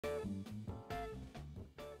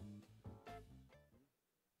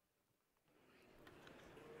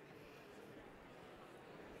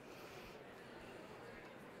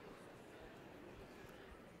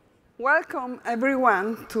Welcome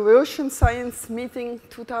everyone to the Ocean Science Meeting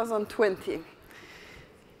 2020.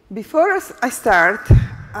 Before I start,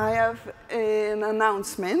 I have an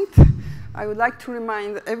announcement. I would like to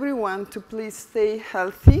remind everyone to please stay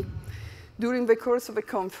healthy during the course of the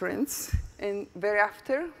conference, and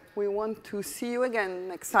thereafter we want to see you again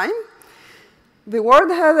next time. The World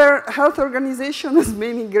Health Organization has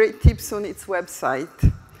many great tips on its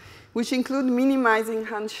website, which include minimizing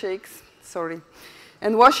handshakes,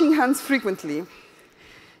 and washing hands frequently.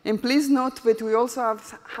 And please note that we also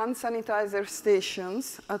have hand sanitizer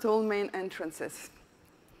stations at all main entrances.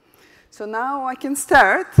 So now I can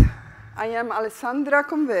start. I am Alessandra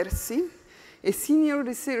Conversi, a senior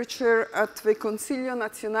researcher at the Consiglio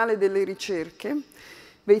Nazionale delle Ricerche,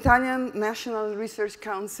 the Italian National Research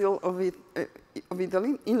Council of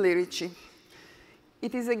Italy, in Lerici.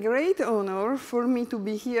 It is a great honor for me to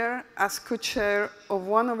be here as co-chair of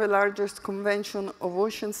one of the largest conventions of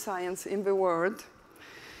ocean science in the world.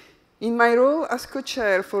 In my role as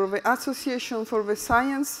co-chair for the Association for the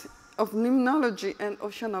Science of Limnology and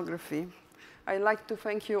Oceanography, I'd like to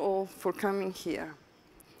thank you all for coming here.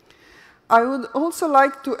 I would also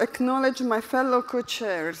like to acknowledge my fellow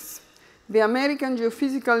co-chairs, the American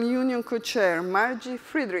Geophysical Union co-chair, Margie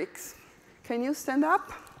Friedrichs. Can you stand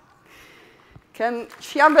up? Can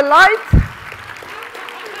she have a light?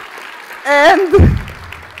 And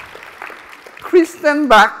Kristen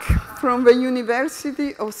Bach from the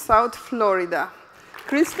University of South Florida.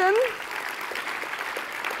 Kristen?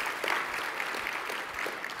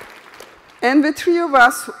 And the three of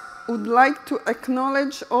us would like to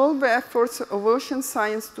acknowledge all the efforts of Ocean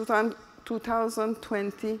Science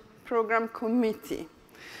 2020 Program Committee,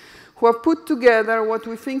 who have put together what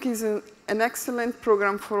we think is an excellent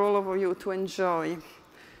program for all of you to enjoy.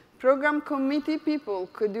 Program committee people,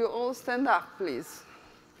 could you all stand up, please?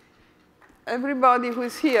 Everybody who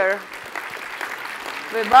is here,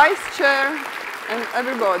 the vice chair, and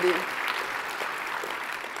everybody.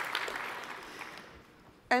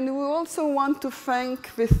 And we also want to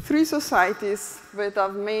thank the three societies that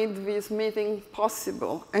have made this meeting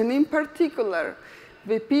possible, and in particular,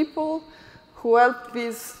 the people who helped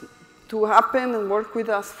this to happen and work with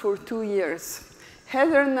us for 2 years.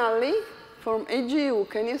 Heather Nally from AGU,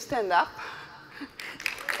 can you stand up?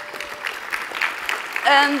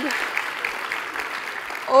 And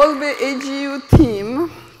all the AGU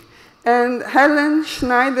team, and Helen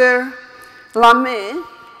Schneider-Lamé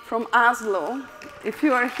from Oslo. If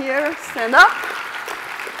you are here, stand up.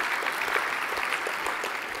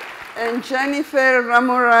 And Jennifer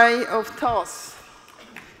Ramorai of TOS.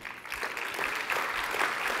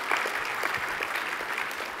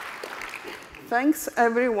 Thanks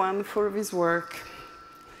everyone for this work.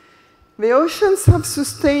 The oceans have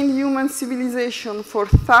sustained human civilization for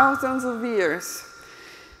thousands of years,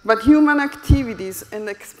 but human activities and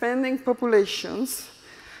expanding populations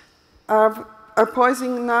are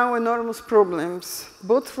posing now enormous problems,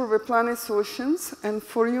 both for the planet's oceans and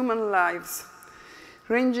for human lives,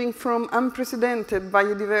 ranging from unprecedented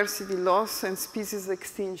biodiversity loss and species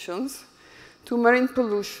extinctions, to marine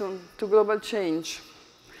pollution, to global change.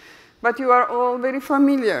 But you are all very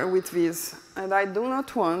familiar with this, and I do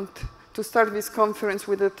not want to start this conference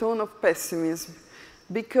with a tone of pessimism,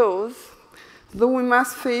 because though we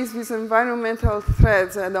must face these environmental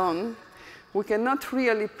threats head-on, we cannot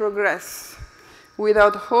really progress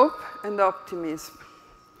without hope and optimism,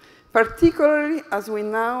 particularly as we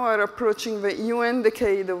now are approaching the UN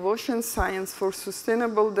Decade of Ocean Science for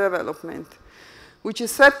Sustainable Development, which is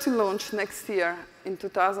set to launch next year in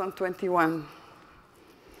 2021.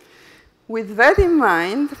 With that in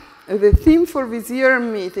mind, the theme for this year's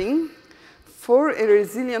meeting, For a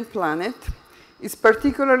Resilient Planet, is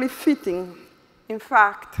particularly fitting. In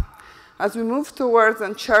fact, as we move towards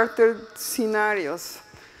uncharted scenarios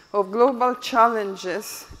of global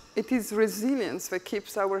challenges, it is resilience that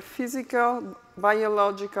keeps our physical,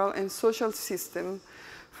 biological, and social system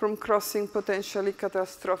from crossing potentially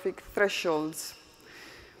catastrophic thresholds.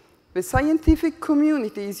 The scientific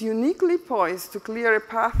community is uniquely poised to clear a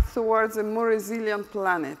path towards a more resilient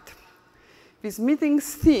planet. This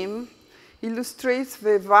meeting's theme illustrates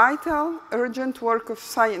the vital, urgent work of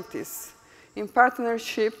scientists in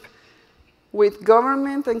partnership with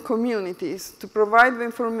government and communities to provide the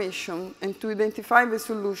information and to identify the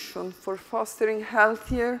solution for fostering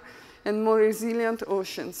healthier and more resilient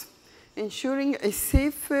oceans, ensuring a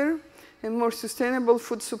safer and more sustainable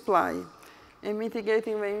food supply, and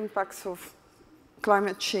mitigating the impacts of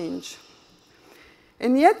climate change.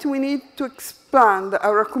 And yet we need to expand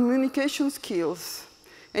our communication skills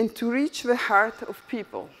and to reach the heart of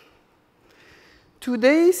people.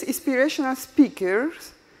 Today's inspirational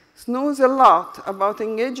speakers knows a lot about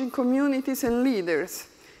engaging communities and leaders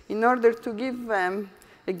in order to give them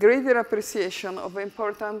a greater appreciation of the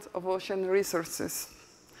importance of ocean resources.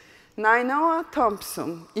 Nainoa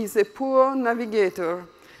Thompson is a poor navigator,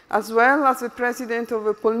 as well as the president of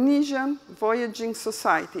the Polynesian Voyaging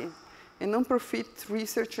Society, a non-profit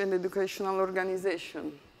research and educational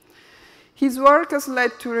organization. His work has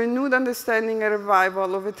led to renewed understanding and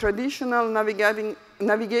revival of a traditional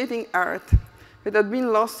navigating art that had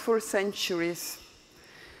been lost for centuries.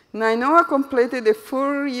 Nainoa completed a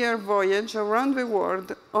 4-year voyage around the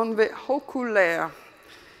world on the Hōkūleʻa,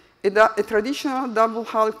 a traditional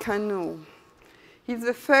double-hull canoe. He's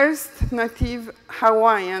the first native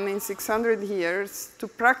Hawaiian in 600 years to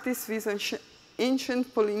practice this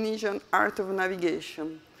ancient Polynesian art of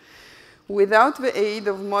navigation, without the aid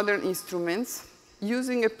of modern instruments,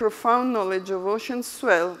 using a profound knowledge of ocean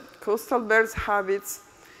swell, coastal birds' habits,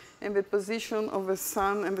 and the position of the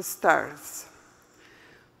sun and the stars.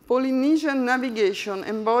 Polynesian navigation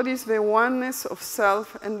embodies the oneness of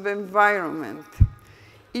self and the environment.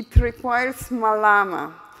 It requires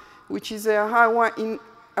malama, which is a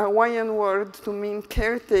Hawaiian word to mean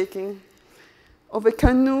caretaking of a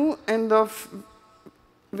canoe and of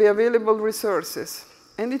the available resources.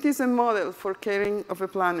 And it is a model for caring of a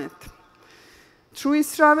planet. Through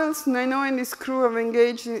his travels, Nainoa and his crew have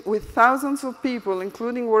engaged with thousands of people,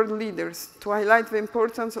 including world leaders, to highlight the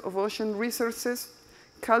importance of ocean resources,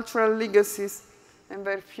 cultural legacies, and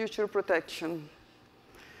their future protection.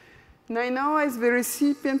 Nainoa is the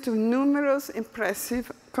recipient of numerous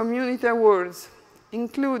impressive community awards,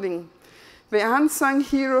 including the Unsung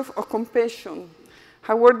Hero of Compassion,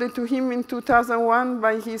 awarded to him in 2001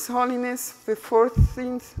 by His Holiness the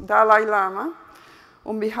 14th Dalai Lama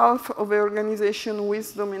on behalf of the organization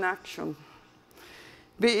Wisdom in Action.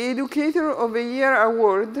 The Educator of the Year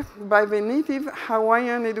award by the Native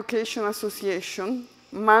Hawaiian Education Association,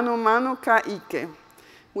 Mano Mano Ka Ike,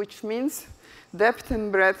 which means depth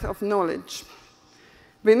and breadth of knowledge.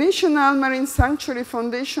 The National Marine Sanctuary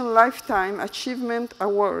Foundation Lifetime Achievement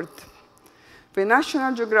Award, the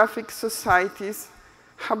National Geographic Society's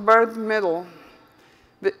Hubbard Medal,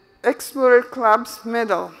 the Explorer Club's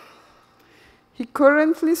Medal. He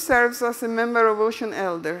currently serves as a member of Ocean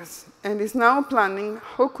Elders and is now planning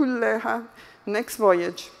Hōkūleʻa next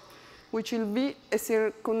voyage, which will be a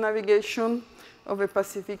circumnavigation of the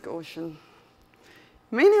Pacific Ocean.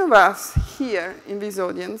 Many of us here in this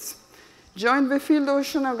audience joined the field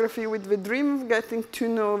oceanography with the dream of getting to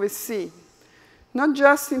know the sea, not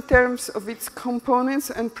just in terms of its components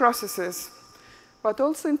and processes, but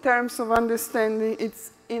also in terms of understanding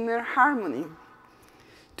its inner harmony.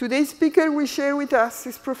 Today's speaker will share with us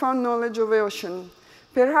his profound knowledge of the ocean,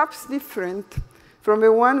 perhaps different from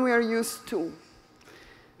the one we are used to.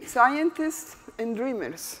 Scientists and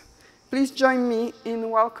dreamers, please join me in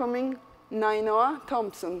welcoming Nainoa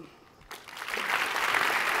Thompson.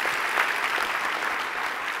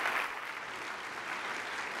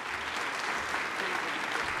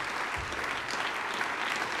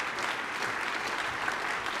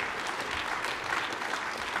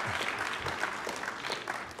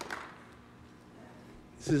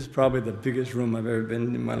 This is probably the biggest room I've ever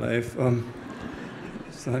been in my life.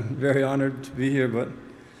 So I'm very honored to be here, but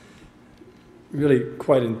really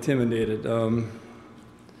quite intimidated. I'm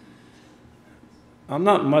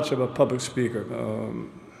not much of a public speaker.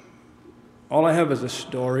 All I have is a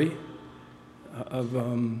story of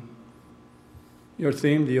your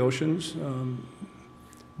theme, the oceans,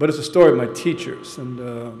 but it's a story of my teachers.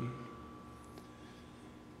 And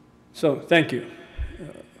so thank you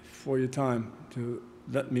for your time to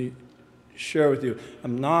let me share with you.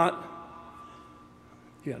 I'm not,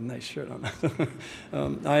 you got a nice shirt on.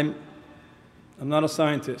 I'm not a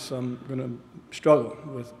scientist, so I'm going to struggle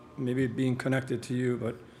with maybe being connected to you,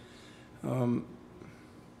 but I'm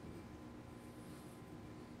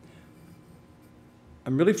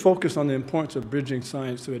really focused on the importance of bridging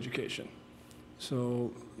science to education.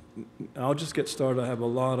 So I'll just get started. I have a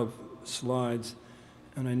lot of slides,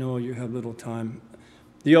 and I know you have little time.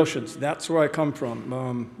 The oceans, that's where I come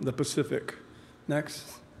from, the Pacific.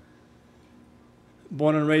 Next.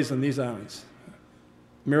 Born and raised on these islands.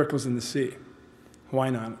 Miracles in the sea,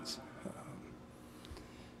 Hawaiian Islands.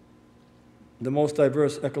 The most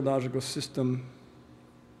diverse ecological system,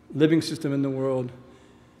 living system in the world,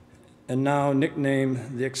 and now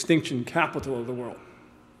nicknamed the extinction capital of the world,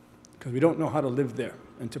 because we don't know how to live there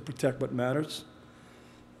and to protect what matters.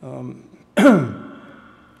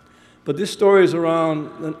 But this story is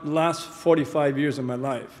around the last 45 years of my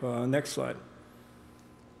life. Next slide.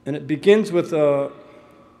 And it begins with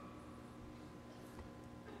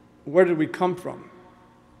where did we come from?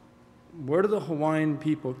 Where do the Hawaiian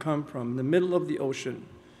people come from? In the middle of the ocean.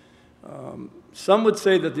 Some would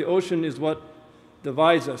say that the ocean is what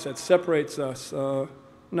divides us, that separates us.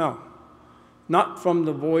 No, not from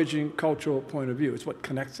the voyaging cultural point of view. It's what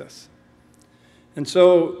connects us. And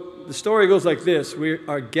so the story goes like this. We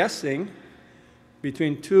are guessing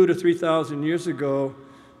between 2,000 to 3,000 years ago,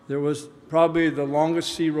 there was probably the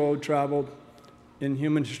longest sea road traveled in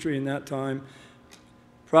human history in that time.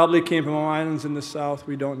 Probably came from islands in the south,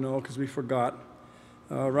 we don't know because we forgot,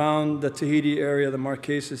 around the Tahiti area, the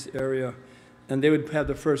Marquesas area, and they would have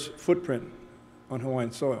the first footprint on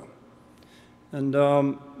Hawaiian soil. And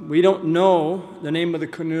we don't know the name of the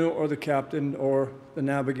canoe or the captain or the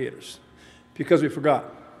navigators because we forgot.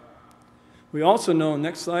 We also know,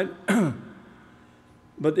 next slide,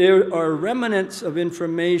 but there are remnants of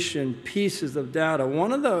information, pieces of data.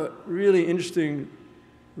 One of the really interesting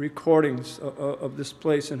recordings of this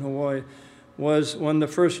place in Hawaii was when the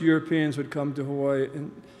first Europeans would come to Hawaii.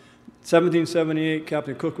 In 1778,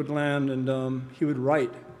 Captain Cook would land, and he would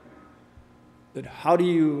write that how do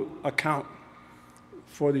you account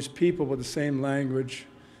for these people with the same language,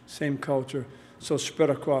 same culture, so spread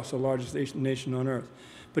across the largest nation on earth.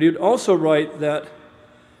 But he would also write that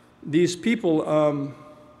these people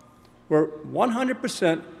were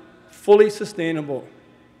 100% fully sustainable.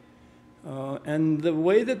 And the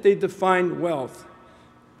way that they defined wealth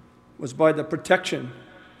was by the protection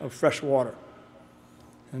of fresh water.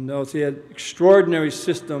 And they had extraordinary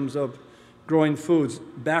systems of growing foods.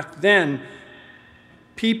 Back then,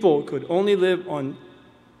 people could only live on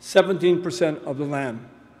 17% of the land.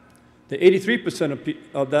 The 83%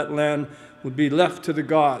 of that land would be left to the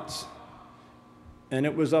gods. And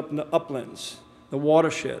it was up in the uplands, the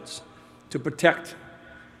watersheds, to protect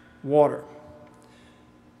water.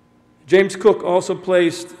 James Cook also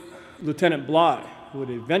placed Lieutenant Bligh, who would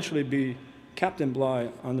eventually be Captain Bligh,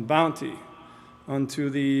 on the Bounty onto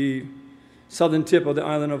the southern tip of the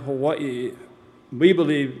island of Hawaii. We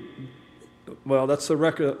believe, well, that's the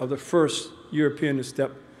record of the first European to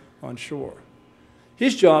step on shore.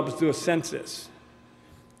 His job is to do a census.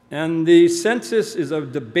 And the census is a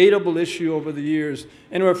debatable issue over the years,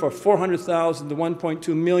 anywhere from 400,000 to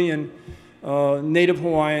 1.2 million Native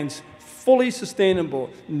Hawaiians, fully sustainable,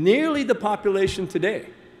 nearly the population today.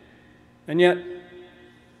 And yet,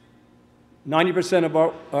 90% of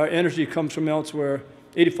our energy comes from elsewhere,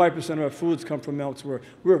 85% of our foods come from elsewhere.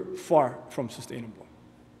 We're far from sustainable.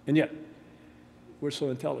 And yet, we're so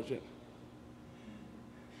intelligent.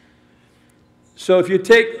 So if you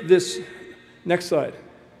take this, next slide,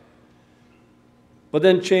 but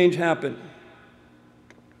then change happened.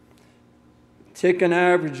 Take an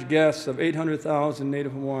average guess of 800,000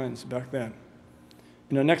 Native Hawaiians back then.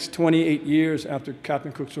 In the next 28 years after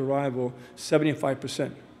Captain Cook's arrival,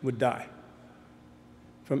 75% would die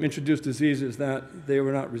from introduced diseases that they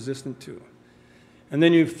were not resistant to. And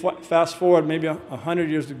then you fast forward maybe 100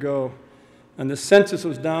 years ago, and the census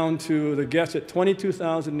was down to the guess at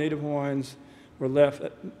 22,000 Native Hawaiians were left.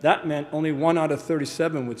 That meant only 1 out of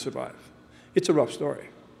 37 would survive. It's a rough story.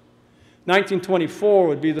 1924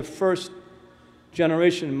 would be the first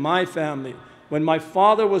generation in my family. When my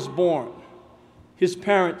father was born, his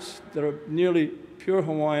parents, that are nearly pure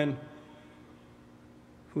Hawaiian,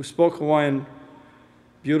 who spoke Hawaiian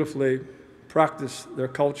beautifully, practiced their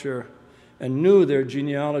culture, and knew their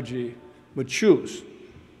genealogy, would choose.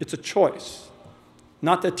 It's a choice,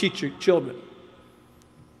 not to teach your children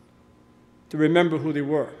to remember who they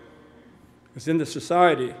were. Because in the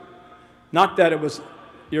society, not that it was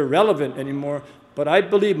irrelevant anymore, but I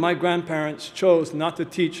believe my grandparents chose not to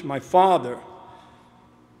teach my father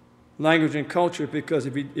language and culture because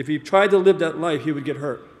if he tried to live that life, he would get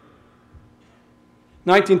hurt.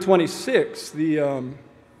 1926, the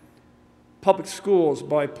public schools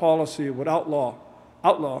by policy would outlaw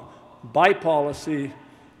by policy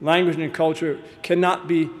language and culture cannot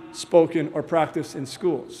be spoken or practiced in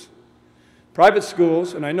schools. Private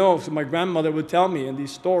schools, and I know so my grandmother would tell me in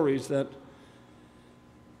these stories that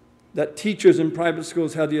teachers in private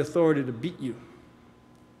schools had the authority to beat you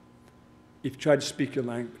if you tried to speak your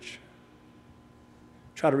language.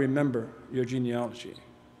 Try to remember your genealogy.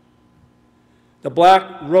 The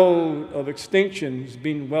black road of extinction is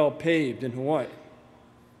being well paved in Hawaii.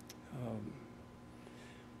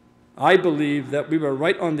 I believe that we were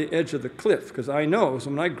right on the edge of the cliff because I know so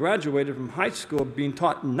when I graduated from high school being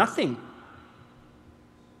taught nothing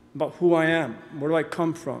about who I am, where do I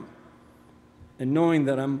come from, and knowing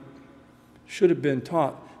that should have been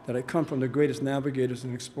taught that I come from the greatest navigators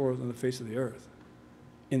and explorers on the face of the earth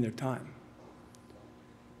in their time.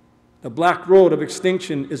 The black road of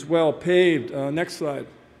extinction is well paved. Next slide.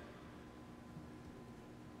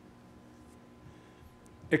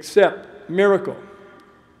 except miracle.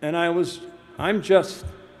 And I'm just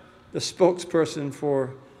the spokesperson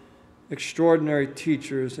for extraordinary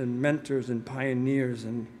teachers and mentors and pioneers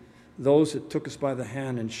and those that took us by the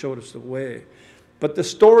hand and showed us the way. But the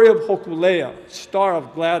story of Hōkūleʻa, Star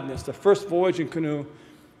of Gladness, the first voyaging canoe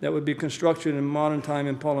that would be constructed in modern time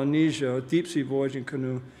in Polynesia, a deep-sea voyaging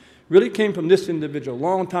canoe, really came from this individual a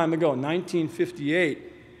long time ago,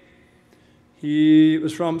 1958. He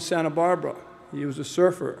was from Santa Barbara. He was a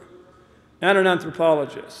surfer and an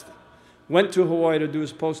anthropologist. Went to Hawaii to do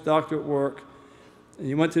his postdoctorate work. And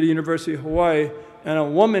he went to the University of Hawaii, and a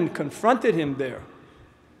woman confronted him there.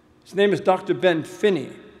 His name is Dr. Ben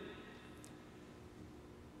Finney.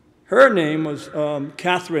 Her name was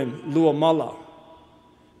Catherine Luamala.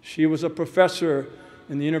 She was a professor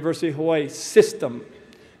in the University of Hawaii system.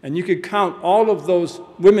 And you could count all of those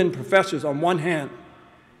women professors on one hand.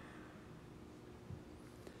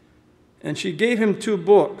 And she gave him 2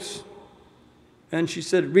 books. And she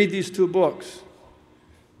said, read these 2 books.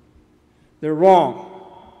 They're wrong.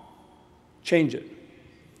 Change it.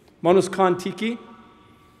 One was Kon-Tiki,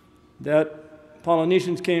 that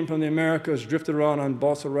Polynesians came from the Americas, drifted around on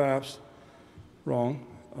balsa rafts. Wrong.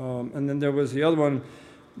 And then there was the other one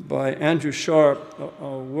by Andrew Sharp,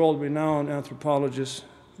 a world-renowned anthropologist,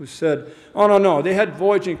 who said, oh, no, they had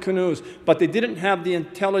voyaging canoes, but they didn't have the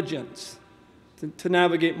intelligence to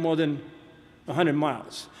navigate more than 100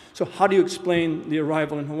 miles. So how do you explain the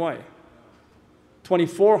arrival in Hawaii?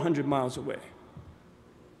 2,400 miles away.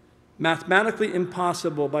 Mathematically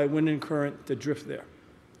impossible by wind and current to drift there.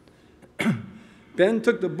 Ben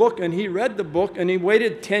took the book and he read the book and he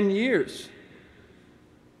waited 10 years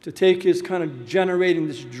to take his kind of generating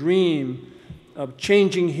this dream of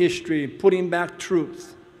changing history, putting back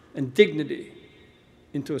truth and dignity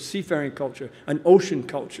into a seafaring culture, an ocean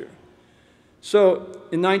culture. So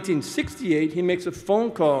in 1968, he makes a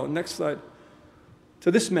phone call, next slide,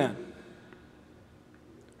 to this man,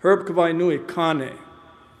 Herb Kawainui Kane,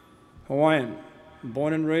 Hawaiian,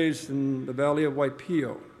 born and raised in the valley of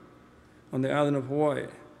Waipio on the island of Hawaii,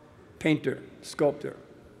 painter, sculptor,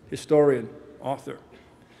 historian, author.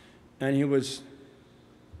 And he was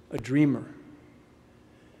a dreamer.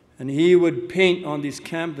 And he would paint on these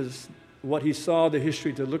canvases what he saw the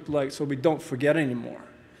history to look like so we don't forget anymore.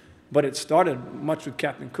 But it started much with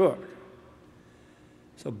Captain Cook.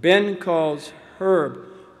 So Ben calls Herb.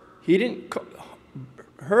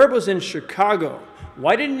 Herb was in Chicago.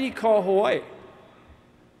 Why didn't he call Hawaii?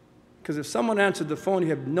 Because if someone answered the phone, you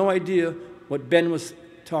have no idea what Ben was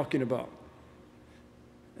talking about.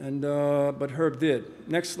 But Herb did.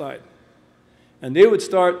 Next slide. And they would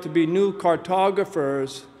start to be new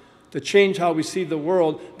cartographers to change how we see the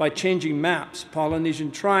world by changing maps. Polynesian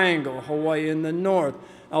Triangle, Hawaii in the north,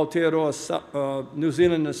 Aotearoa, New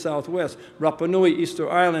Zealand in the southwest, Rapa Nui, Easter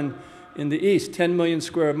Island in the east, 10 million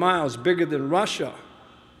square miles, bigger than Russia,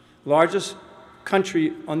 largest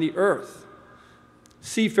country on the earth.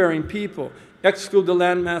 Seafaring people, exclude the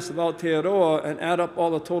landmass of Aotearoa and add up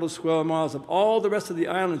all the total square miles of all the rest of the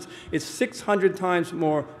islands. It's 600 times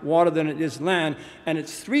more water than it is land, and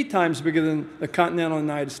it's 3 times bigger than the continental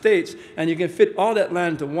United States, and you can fit all that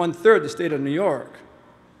land into 1/3 the state of New York.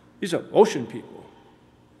 These are ocean people.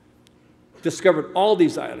 Discovered all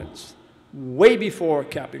these islands way before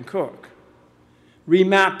Captain Cook.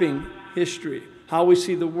 Remapping history, how we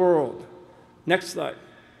see the world. Next slide.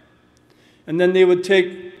 And then they would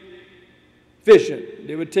take vision,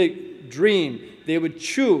 they would take dream, they would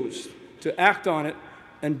choose to act on it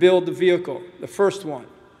and build the vehicle, the first one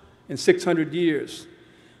in 600 years.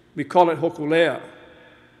 We call it Hōkūleʻa,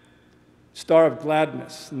 Star of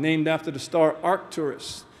Gladness, named after the star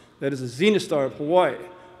Arcturus, that is the zenith star of Hawaii,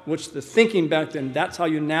 which the thinking back then, that's how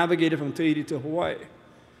you navigated from Tahiti to Hawaii.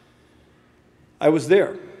 I was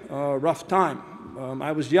there, rough time.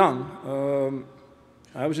 I was young.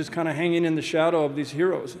 I was just kind of hanging in the shadow of these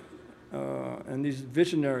heroes and these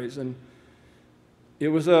visionaries, and it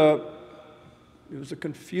was a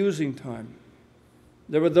confusing time.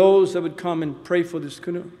 There were those that would come and pray for this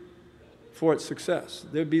canoe, for its success.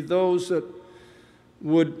 There'd be those that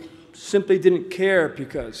would simply didn't care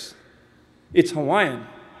because it's Hawaiian.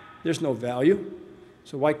 There's no value,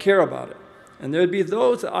 so why care about it? And there'd be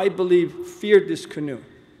those that I believe feared this canoe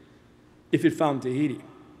if it found Tahiti,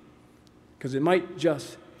 because it might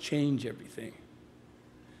just change everything.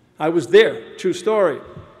 I was there, true story.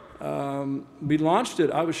 We launched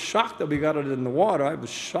it. I was shocked that we got it in the water. I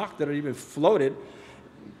was shocked that it even floated.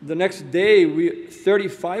 The next day,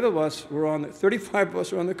 35 of us were on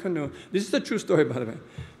the canoe. This is a true story, by the way.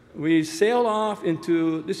 We sailed off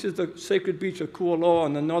into, this is the sacred beach of Kualoa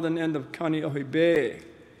on the northern end of Kaneohe Bay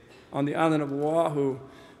on the island of Oahu.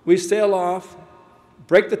 We sail off,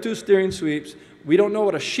 break the 2 steering sweeps. We don't know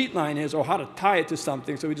what a sheet line is or how to tie it to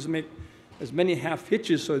something, so we just make as many half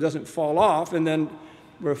hitches so it doesn't fall off, and then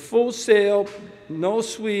we're full sail, no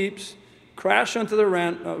sweeps, crash onto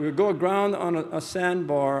the we go aground on a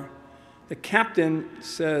sandbar. The captain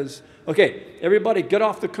says, okay, everybody get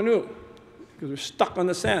off the canoe, because we're stuck on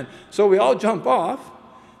the sand. So we all jump off,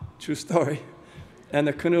 true story, and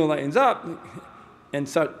the canoe lightens up, and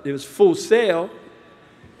so it was full sail,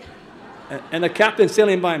 and the captain's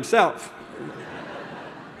sailing by himself.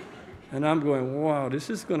 And I'm going, wow, this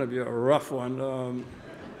is going to be a rough one.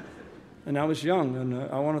 And I was young,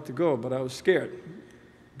 and I wanted to go, but I was scared,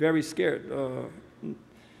 very scared.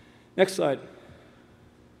 Next slide.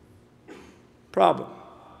 Problem.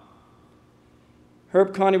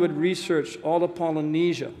 Herb Connie would research all of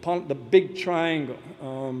Polynesia, the big triangle,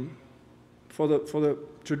 for the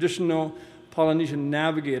traditional Polynesian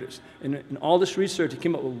navigators. In all this research, he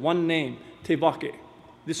came up with one name, Te Wake,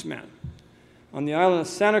 this man. On the island of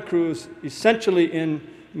Santa Cruz, essentially in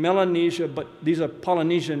Melanesia, but these are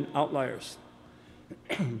Polynesian outliers.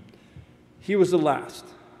 He was the last.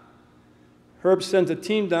 Herb sends a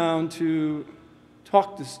team down to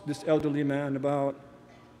talk to this elderly man about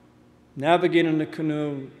navigating the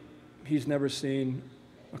canoe he's never seen,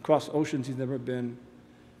 across oceans he's never been,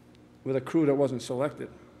 with a crew that wasn't selected.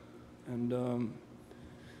 And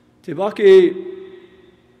Te Wake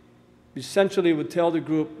essentially would tell the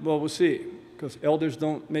group, well, we'll see, because elders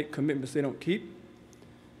don't make commitments they don't keep.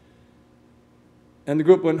 And the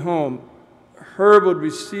group went home. Herb would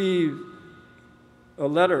receive a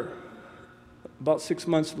letter about 6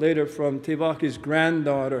 months later from Te Wake's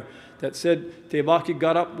granddaughter that said Te Wake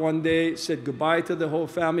got up one day, said goodbye to the whole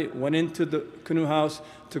family, went into the canoe house,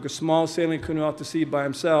 took a small sailing canoe out to sea by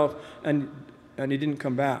himself, and he didn't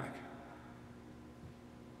come back.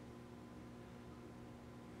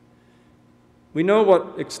 We know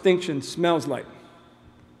what extinction smells like.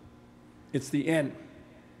 It's the end.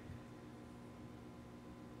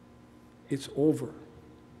 It's over.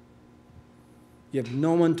 You have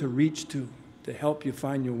no one to reach to help you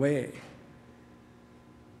find your way.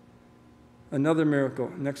 Another miracle.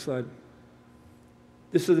 Next slide.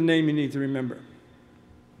 This is the name you need to remember.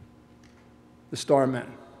 The Starman.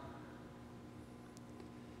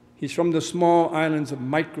 He's from the small islands of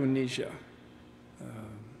Micronesia.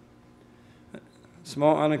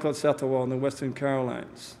 Small island called Satawal in the Western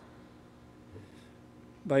Carolines.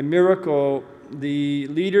 By miracle, the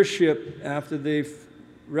leadership, after they've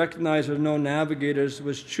recognized there's no navigators,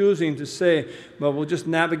 was choosing to say, well, we'll just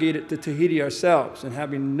navigate it to Tahiti ourselves, and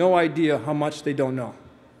having no idea how much they don't know.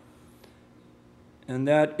 And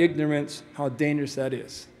that ignorance, how dangerous that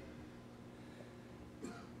is.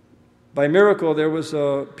 By miracle, there was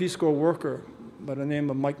a Peace Corps worker by the name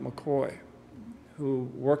of Mike McCoy who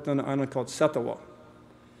worked on an island called Satawal.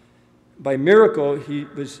 By miracle, he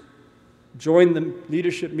joined the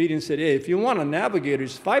leadership meeting and said, hey, if you want a navigator,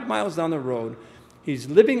 he's 5 miles down the road. He's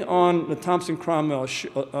living on the Thompson Cromwell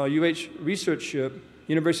UH research ship,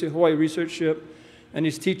 University of Hawaii research ship, and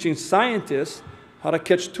he's teaching scientists how to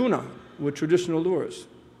catch tuna with traditional lures.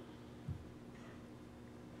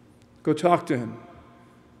 Go talk to him.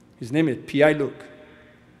 His name is Piai Luke.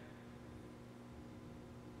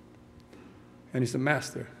 And he's the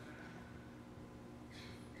master.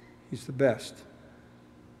 He's the best.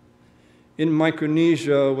 In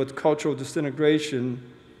Micronesia, with cultural disintegration,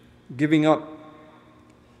 giving up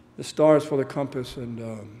the stars for the compass and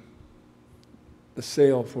the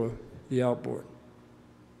sail for the outboard,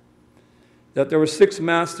 that there were 6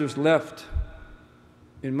 masters left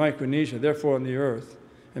in Micronesia, therefore on the earth,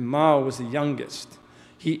 and Mao was the youngest.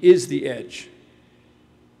 He is the edge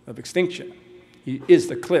of extinction. He is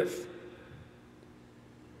the cliff.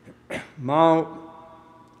 Mao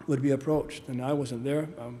would be approached, and I wasn't there.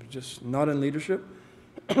 I'm just not in leadership.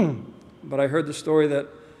 But I heard the story that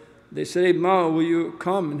they said, hey, Mao, will you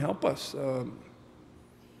come and help us?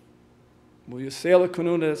 Will you sail a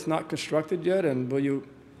canoe that's not constructed yet? And will you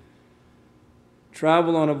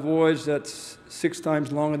travel on a voyage that's 6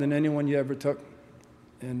 times longer than anyone you ever took?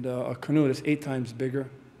 And a canoe that's 8 times bigger?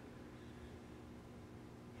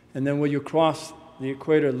 And then will you cross the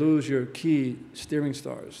equator, lose your key steering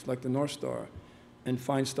stars, like the North Star, and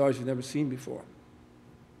find stars you've never seen before?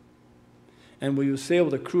 And will you sail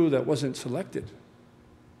with a crew that wasn't selected?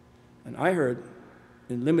 And I heard,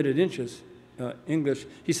 in limited English,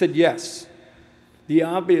 he said yes. The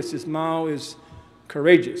obvious is Mao is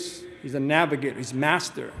courageous. He's a navigator. He's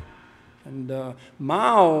master. And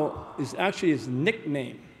Mao is actually his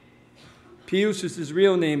nickname. Pius is his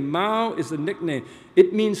real name. Mao is a nickname.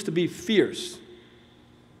 It means to be fierce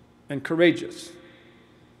and courageous.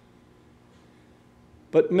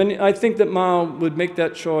 But I think that Mao would make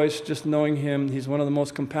that choice just knowing him. He's one of the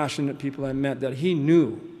most compassionate people I met, that he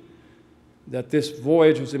knew that this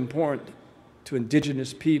voyage was important to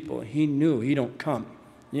indigenous people. He knew he don't come,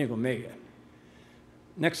 you ain't gonna make it.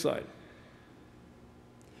 Next slide.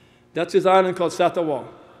 That's his island called Satawal,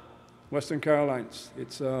 Western Carolines.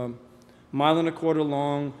 It's a 1.25 miles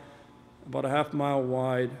long, about a half-mile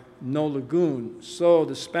wide, no lagoon. So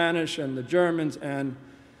the Spanish and the Germans and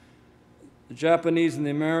the Japanese and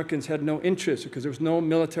the Americans had no interest because there was no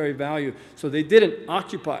military value. So they didn't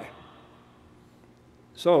occupy.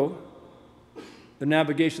 So the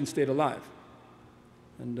navigation stayed alive.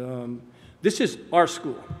 And this is our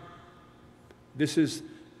school. This is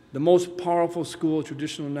the most powerful school of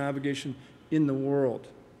traditional navigation in the world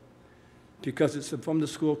because it's from the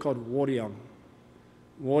school called Woriang.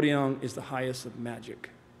 Woriang is the highest of magic.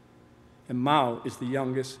 And Mao is the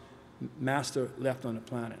youngest master left on the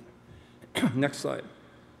planet. Next slide.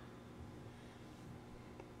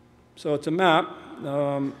 So it's a map.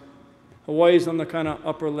 Hawaii's on the kind of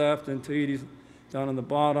upper left and Tahiti's down on the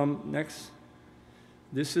bottom. Next.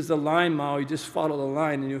 This is the line, Mao. You just follow the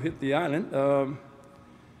line and you hit the island.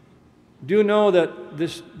 Do you know that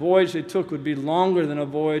this voyage they took would be longer than a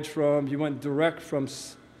voyage from, you went direct from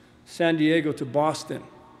San Diego to Boston.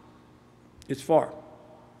 It's far.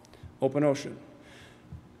 Open ocean.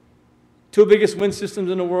 Two biggest wind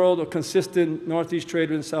systems in the world are consistent northeast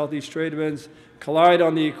trade winds, southeast trade winds. Collide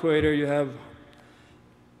on the equator. You have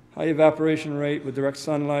high evaporation rate with direct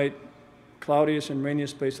sunlight, cloudiest and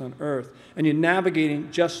rainiest place on Earth. And you're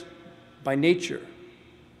navigating just by nature.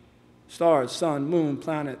 Stars, sun, moon,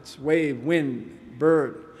 planets, wave, wind,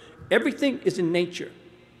 bird. Everything is in nature.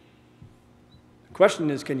 The question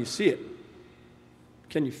is, can you see it?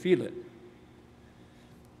 Can you feel it?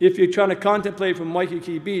 If you're trying to contemplate from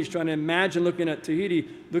Waikiki Beach, trying to imagine looking at Tahiti,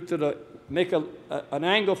 make an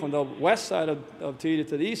angle from the west side of Tahiti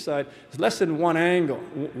to the east side, it's less than one angle,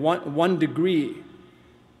 one degree.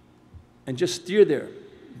 And just steer there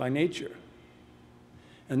by nature.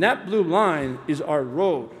 And that blue line is our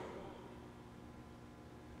road.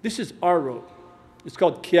 This is our road. It's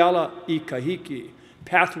called Keala I Kahiki,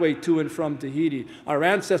 pathway to and from Tahiti. Our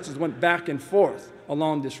ancestors went back and forth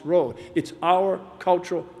along this road. It's our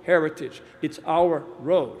cultural heritage. It's our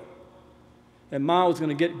road. And Mao is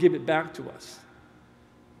going to give it back to us.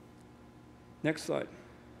 Next slide.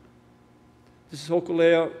 This is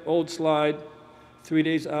Hōkūleʻa, old slide, 3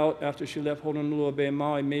 days out after she left Honolulu Bay,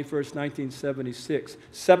 Maui, May 1st, 1976.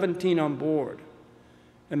 17 on board.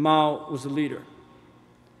 And Mao was the leader.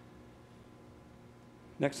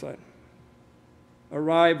 Next slide.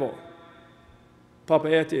 Arrival,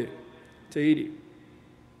 Papeete, Tahiti.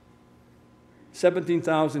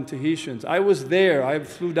 17,000 Tahitians. I was there. I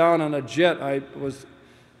flew down on a jet. I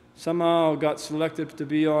somehow got selected to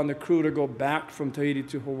be on the crew to go back from Tahiti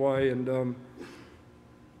to Hawaii, and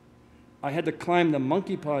I had to climb the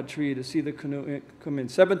monkey pod tree to see the canoe come in.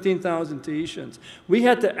 17,000 Tahitians. We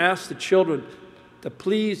had to ask the children to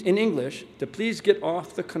please, in English, to please get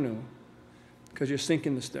off the canoe because you're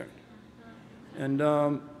sinking the stern. And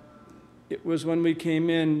it was when we came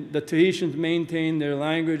in, the Tahitians maintained their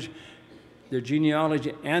language, their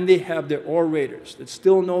genealogy, and they have their orators that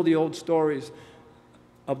still know the old stories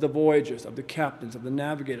of the voyagers, of the captains, of the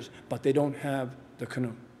navigators, but they don't have the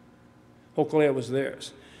canoe. Hōkūleʻa was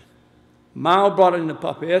theirs. Mao brought it into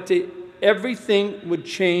Papeete. Everything would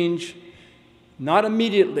change, not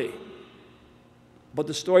immediately, but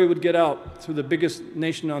the story would get out through the biggest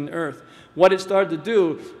nation on earth. What it started to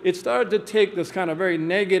do, it started to take this kind of very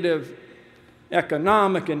negative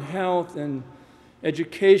economic and health and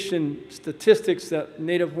education statistics that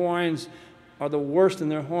Native Hawaiians are the worst in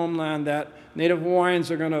their homeland, that Native Hawaiians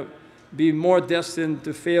are going to be more destined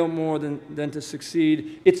to fail more than to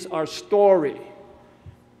succeed. It's our story.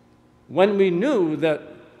 When we knew that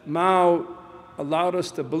Mao allowed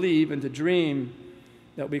us to believe and to dream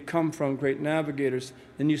that we come from great navigators,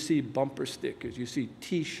 then you see bumper stickers, you see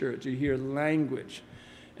T-shirts, you hear language.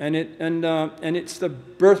 And it's the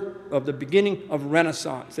birth of the beginning of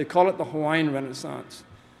Renaissance. They call it the Hawaiian Renaissance.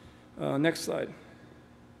 Next slide.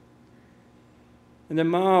 And then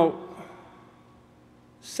Mao,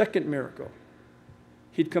 second miracle,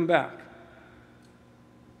 he'd come back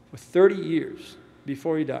for 30 years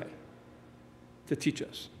before he died to teach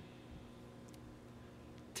us.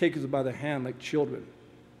 Take us by the hand like children.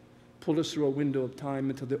 Pull us through a window of time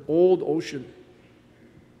into the old ocean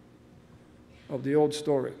of the old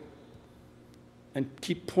story. And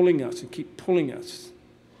keep pulling us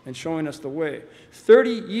and showing us the way. 30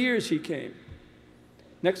 years he came.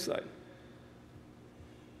 Next slide.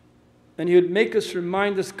 And he would make us,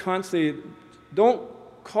 remind us constantly, don't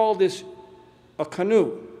call this a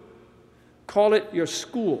canoe. Call it your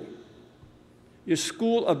school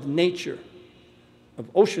of nature, of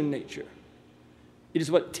ocean nature. It is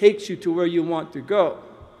what takes you to where you want to go.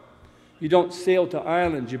 You don't sail to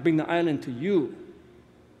islands, you bring the island to you,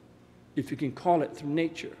 if you can call it through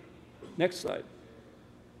nature. Next slide.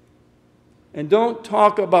 And don't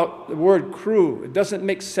talk about the word crew. It doesn't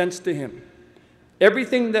make sense to him.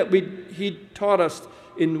 Everything that he taught us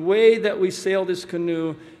in the way that we sail this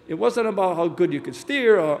canoe, it wasn't about how good you could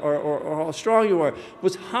steer or how strong you were. It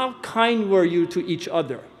was how kind were you to each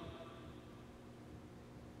other.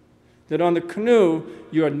 That on the canoe,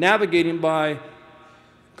 you are navigating by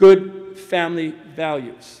good family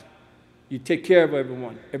values. You take care of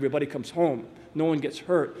everyone. Everybody comes home. No one gets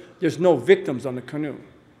hurt. There's no victims on the canoe.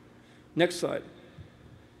 Next slide.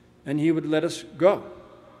 And he would let us go.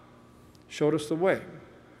 Showed us the way.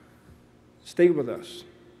 Stay with us.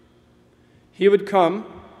 He would come,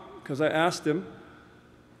 because I asked him,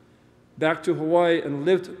 back to Hawaii and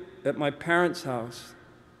lived at my parents' house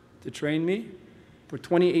to train me for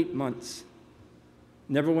 28 months.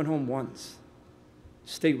 Never went home once.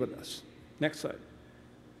 Stayed with us. Next slide.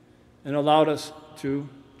 And allowed us to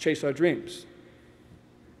chase our dreams.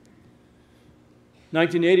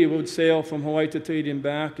 1980, we would sail from Hawaii to Tahiti and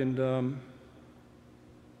back, and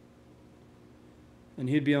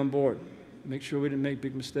he'd be on board. Make sure we didn't make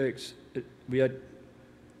big mistakes. You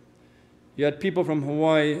had people from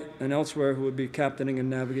Hawaii and elsewhere who would be captaining and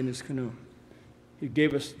navigating this canoe. He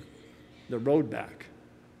gave us the road back.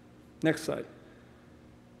 Next slide.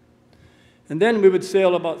 And then we would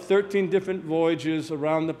sail about 13 different voyages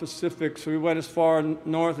around the Pacific. So we went as far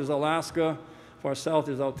north as Alaska, far south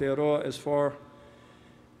as Aotearoa, as far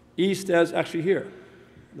east as actually here,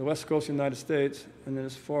 the west coast of the United States, and then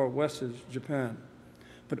as far west as Japan,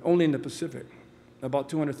 but only in the Pacific. About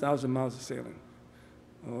 200,000 miles of sailing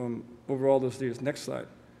over all those years. Next slide.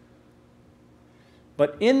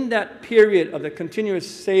 But in that period of the continuous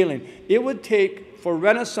sailing, it would take, for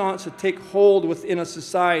Renaissance to take hold within a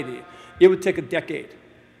society, it would take a decade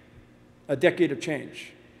of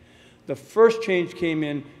change. The first change came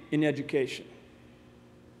in education.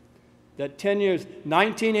 That 10 years,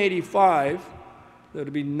 1985, that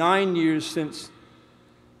would be 9 years since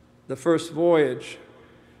the first voyage,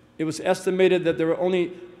 it was estimated that there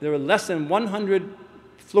were less than 100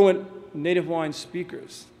 fluent Native Hawaiian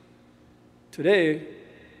speakers. Today,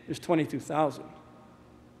 there's 22,000.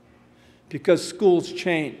 Because schools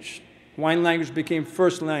changed. Hawaiian language became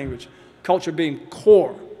first language. Culture being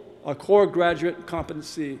core, a core graduate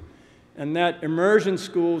competency. And that immersion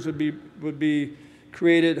schools would be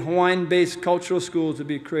created, Hawaiian-based cultural schools would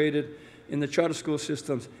be created in the charter school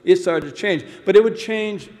systems. It started to change. But it would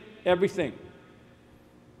change everything.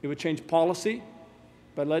 It would change policy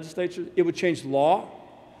by legislatures. It would change law.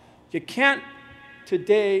 You can't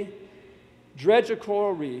today dredge a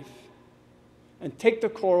coral reef and take the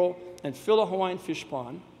coral and fill a Hawaiian fish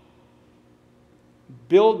pond,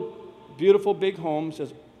 build beautiful big homes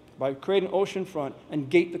by creating an oceanfront, and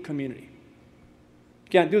gate the community. You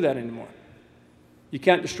can't do that anymore. You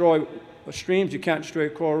can't destroy streams. You can't destroy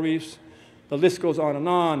coral reefs. The list goes on and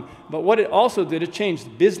on. But what it also did, it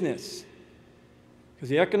changed business. Because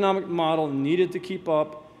the economic model needed to keep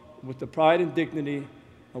up with the pride and dignity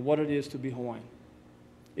of what it is to be Hawaiian.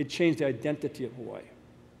 It changed the identity of Hawaii.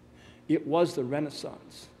 It was the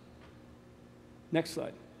Renaissance. Next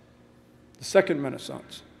slide. The second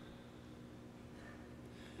Renaissance.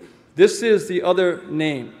 This is the other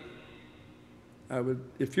name.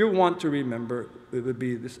 If you want to remember, it would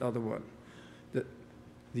be this other one.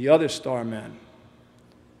 The other star man.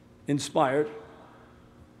 Inspired.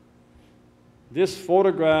 This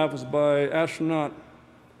photograph was by astronaut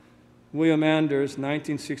William Anders,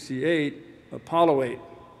 1968, Apollo 8,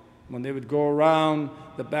 when they would go around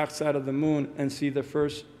the backside of the moon and see the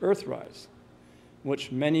first Earthrise,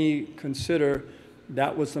 which many consider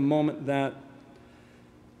that was the moment that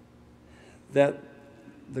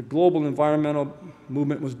the global environmental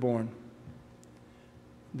movement was born.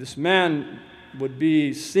 This man would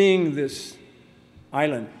be seeing this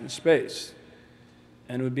island in space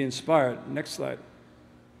and would be inspired. Next slide.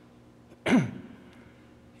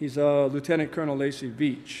 He's Lieutenant Colonel Lacey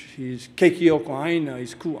Veach. He's Keikiokoaina.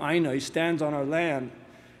 He's Ku'aina. He stands on our land.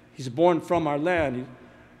 He's born from our land.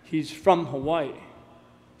 He's from Hawaii.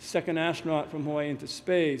 Second astronaut from Hawaii into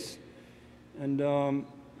space. And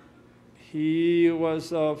he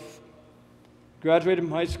was graduated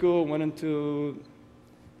from high school, went into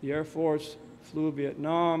the Air Force, flew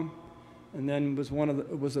Vietnam, and then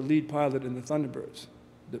was a lead pilot in the Thunderbirds,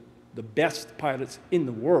 the best pilots in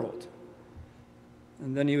the world.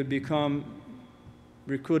 And then he would become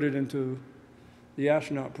recruited into the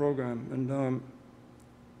astronaut program. And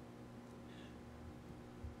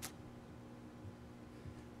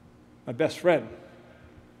my best friend,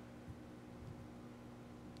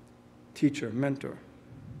 teacher, mentor.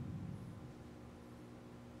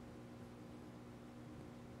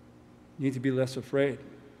 You need to be less afraid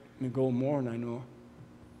and go more, Nainoa.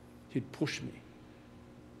 He'd push me.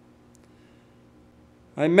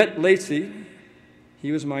 I met Lacey.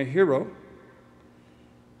 He was my hero.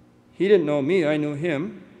 He didn't know me, I knew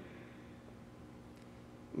him.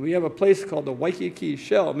 We have a place called the Waikiki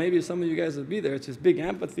Shell. Maybe some of you guys will be there. It's this big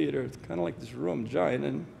amphitheater. It's kind of like this room, giant.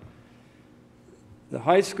 And the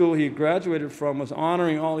high school he graduated from was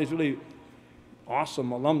honoring all these really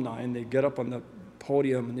awesome alumni, and they get up on the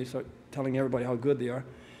podium and they start telling everybody how good they are.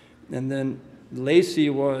 And then Lacey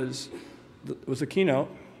was the keynote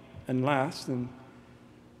and last, and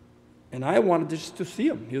I wanted just to see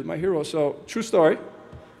him. He was my hero. So, true story.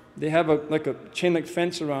 They have like a chain link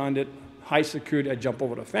fence around it, high security. I jump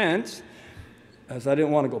over the fence, as I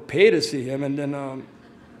didn't want to go pay to see him. And then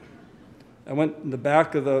I went in the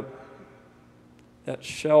back of that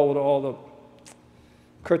shell with all the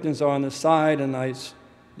curtains are on the side, and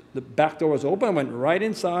the back door was open. I went right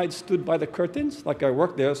inside, stood by the curtains, like I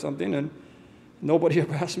worked there or something, and nobody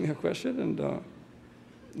ever asked me a question. And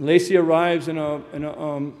Lacey arrives in a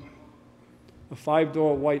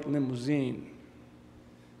 5-door white limousine.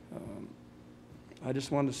 I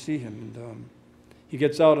just wanted to see him. And he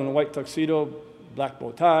gets out in a white tuxedo, black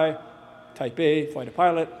bow tie, type A, fighter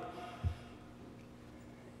pilot.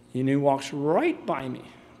 And he walks right by me.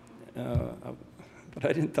 But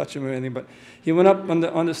I didn't touch him or anything. But he went up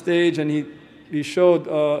on the stage, and he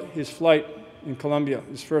showed his flight in Colombia,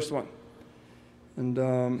 his first one.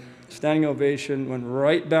 And standing ovation, went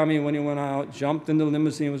right by me when he went out, jumped in the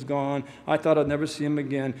limousine, was gone. I thought I'd never see him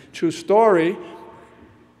again. True story,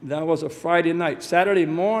 that was a Friday night. Saturday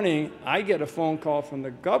morning, I get a phone call from the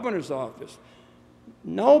governor's office.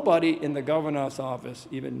 Nobody in the governor's office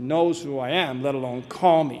even knows who I am, let alone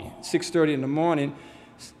call me. 6:30 in the morning,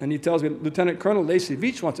 and he tells me, Lieutenant Colonel Lacey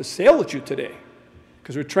Veach wants to sail with you today,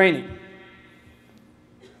 because we're training.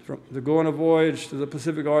 To go on a voyage to the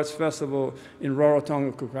Pacific Arts Festival in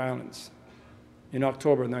Rarotonga, Cook Islands in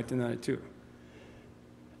October 1992.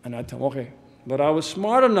 And I tell him, okay. But I was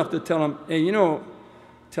smart enough to tell him, hey,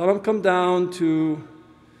 tell him come down to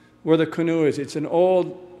where the canoe is. It's an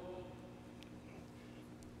old,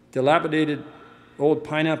 dilapidated, old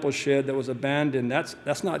pineapple shed that was abandoned.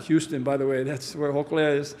 That's not Houston, by the way. That's where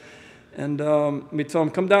Hōkūleʻa is. And we told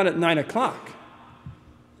him, come down at 9 o'clock.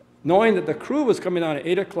 Knowing that the crew was coming down at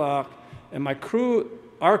 8 o'clock, and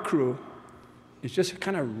our crew, is just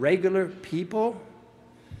kind of regular people.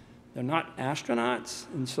 They're not astronauts.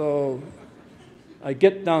 And so I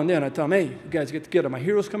get down there and I tell them, hey, you guys get together. My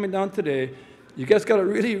hero's coming down today. You guys got to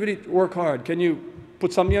really, really work hard. Can you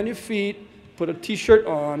put something on your feet, put a T-shirt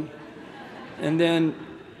on, and then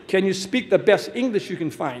can you speak the best English you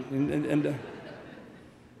can find? And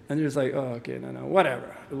they're just like, oh, okay, no,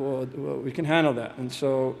 whatever. We can handle that. And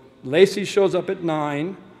so Lacey shows up at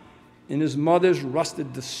 9 in his mother's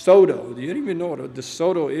rusted DeSoto. Do you even know what a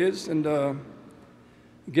DeSoto is? And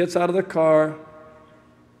gets out of the car.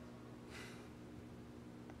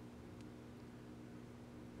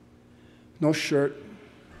 No shirt.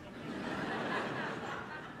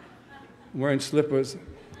 Wearing slippers.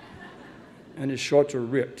 And his shorts are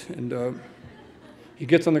ripped. And he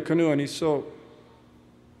gets on the canoe, and he's so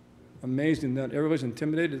amazing that everybody's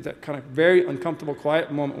intimidated. That kind of very uncomfortable,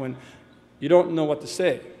 quiet moment when you don't know what to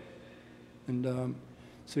say. And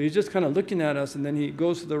so he's just kind of looking at us, and then he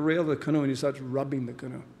goes to the rail of the canoe, and he starts rubbing the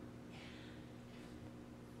canoe.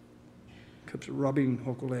 Keeps rubbing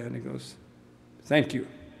Hōkūleʻa, and he goes, thank you.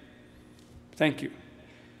 Thank you.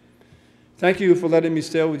 Thank you for letting me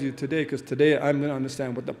sail with you today, because today I'm going to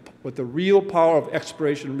understand what the real power of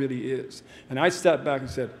exploration really is. And I stepped back and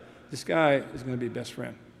said, this guy is going to be best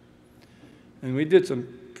friend. And we did some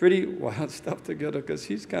pretty wild stuff together, because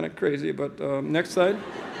he's kind of crazy. But next slide.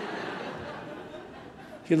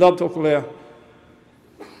 He loved Hōkūleʻa.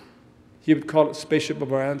 He would call it spaceship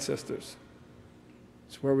of our ancestors.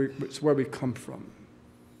 It's where we come from,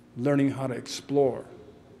 learning how to explore.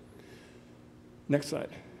 Next slide.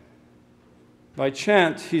 By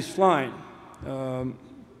chance, he's flying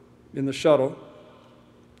in the shuttle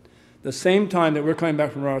the same time that we're coming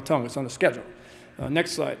back from Rarotonga. It's on the schedule.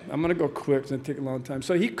 Next slide. I'm going to go quick. It's going to take a long time.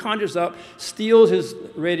 So he conjures up, steals his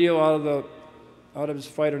radio out of his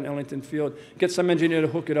fighter in Ellington Field, gets some engineer to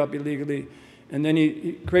hook it up illegally, and then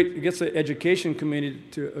he gets the education committee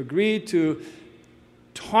to agree to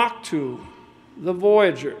talk to the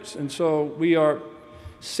voyagers. And so we are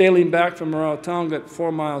sailing back from Rarotonga at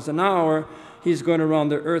 4 miles an hour, he's going around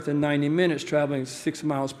the Earth in 90 minutes, traveling 6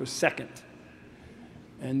 miles per second.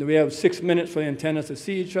 And we have 6 minutes for the antennas to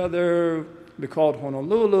see each other. We called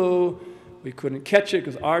Honolulu. We couldn't catch it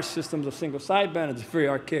because our system's a single sideband. It's a very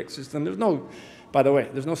archaic system. There's no, by the way,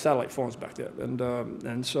 there's no satellite phones back there.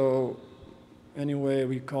 And so anyway,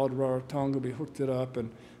 we called Rarotonga. We hooked it up.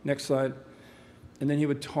 And next slide. And then he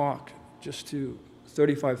would talk just to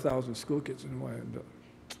 35,000 school kids in Hawaii.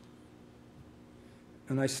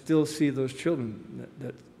 And I still see those children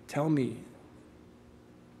that tell me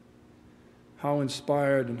how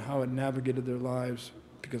inspired and how it navigated their lives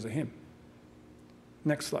because of him.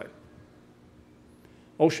 Next slide.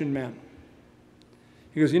 Ocean Man.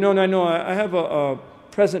 He goes, you know, Nainoa, I have a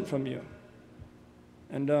present from you.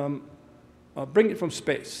 And I'll bring it from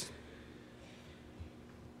space.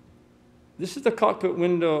 This is the cockpit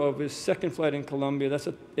window of his second flight in Colombia. That's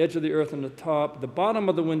the edge of the Earth on the top. At the bottom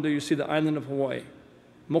of the window, you see the island of Hawaii,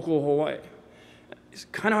 Moko, Hawaii. It's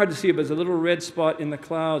kind of hard to see, but there's a little red spot in the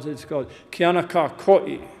clouds. It's called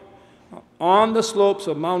Keanakāko'i. On the slopes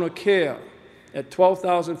of Mauna Kea, at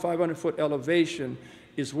 12,500-foot elevation,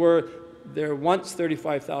 is where there once,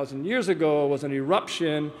 35,000 years ago, was an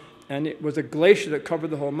eruption, and it was a glacier that covered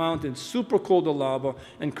the whole mountain, super cooled the lava,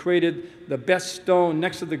 and created the best stone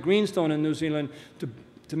next to the greenstone in New Zealand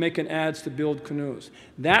to make an adze to build canoes.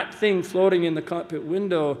 That thing floating in the cockpit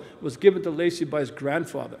window was given to Lacey by his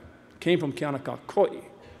grandfather. It came from Keanakāko'i.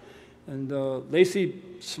 And Lacey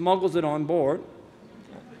smuggles it on board,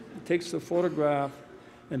 takes the photograph,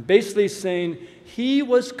 and basically saying he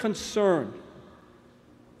was concerned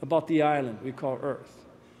about the island we call Earth.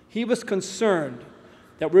 He was concerned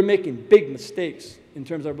that we're making big mistakes in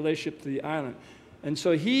terms of our relationship to the island. And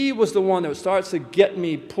so he was the one that starts to get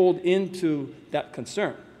me pulled into that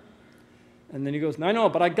concern. And then he goes,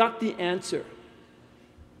 Nainoa, but I got the answer.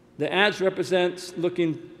 The adze represents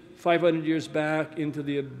looking 500 years back into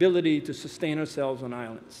the ability to sustain ourselves on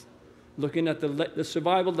islands, looking at the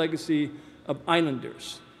survival legacy of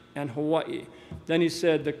islanders and Hawaii. Then he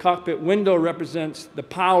said the cockpit window represents the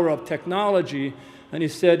power of technology. And he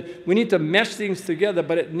said, we need to mesh things together,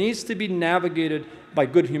 but it needs to be navigated by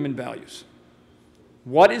good human values.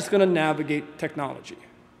 What is going to navigate technology?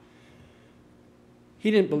 He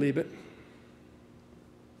didn't believe it.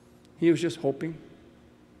 He was just hoping.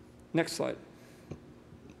 Next slide.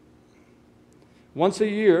 Twice a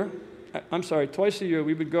year,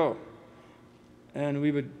 we would go. And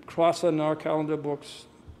we would cross on our calendar books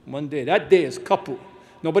one day. That day is kapu.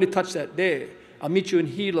 Nobody touched that day. I'll meet you in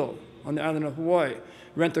Hilo, on the island of Hawaii,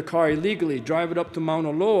 rent a car illegally, drive it up to Mauna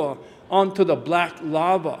Loa, onto the black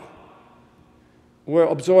lava, where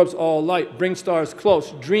it absorbs all light, bring stars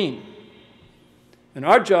close, dream. And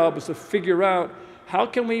our job was to figure out how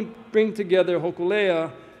can we bring together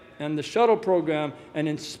Hōkūleʻa and the shuttle program and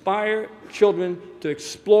inspire children to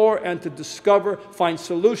explore and to discover, find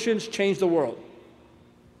solutions, change the world.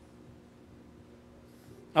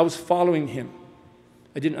 I was following him.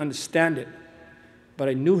 I didn't understand it, but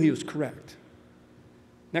I knew he was correct.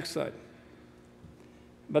 Next slide.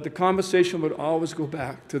 But the conversation would always go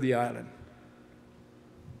back to the island.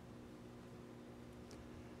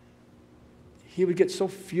 He would get so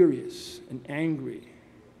furious and angry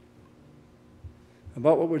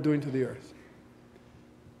about what we're doing to the earth.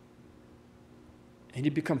 And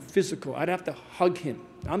he'd become physical. I'd have to hug him.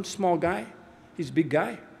 I'm a small guy. He's a big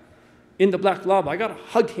guy. In the black lava, I got to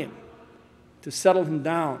hug him to settle him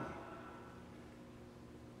down.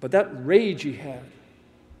 But that rage he had,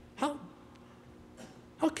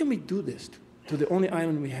 how can we do this to the only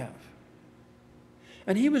island we have?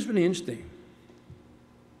 And he was really interesting.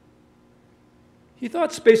 He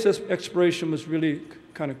thought space exploration was really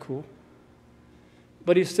kind of cool.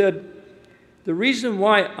 But he said, the reason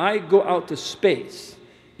why I go out to space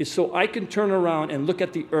is so I can turn around and look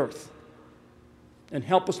at the Earth and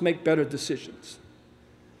help us make better decisions.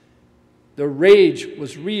 The rage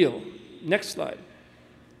was real. Next slide.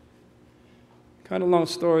 Kind of long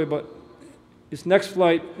story, but his next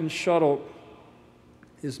flight in shuttle,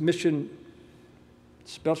 his mission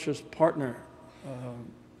specialist partner,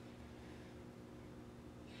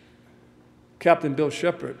 Captain Bill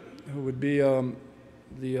Shepard, who would be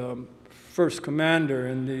the first commander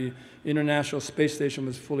in the International Space Station,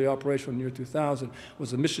 was fully operational in the year 2000,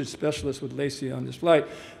 was a mission specialist with Lacey on this flight.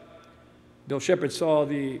 Bill Shepard saw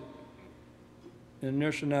the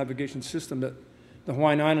inertial navigation system that the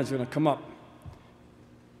Hawaiian Islands are going to come up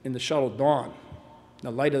in the shuttle dawn,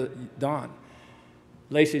 the light of dawn.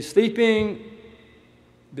 Lacey's sleeping.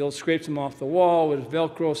 Bill scrapes him off the wall with his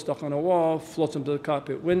Velcro stuck on the wall, floats him to the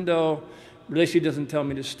cockpit window. Lacey doesn't tell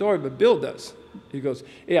me the story, but Bill does. He goes,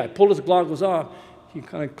 yeah, I pulled his goggles off. He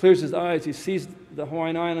kind of clears his eyes. He sees the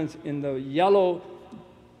Hawaiian Islands in the yellow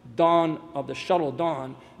dawn of the shuttle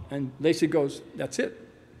dawn. And Lacey goes, that's it.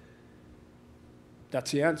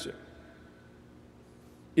 That's the answer.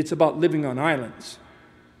 It's about living on islands.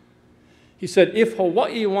 He said, if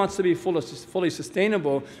Hawaii wants to be fully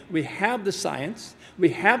sustainable, we have the science, we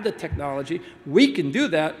have the technology, we can do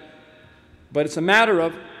that, but it's a matter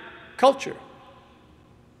of culture.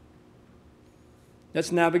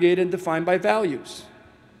 That's navigated and defined by values.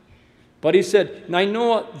 But he said,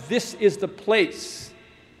 Nainoa, this is the place.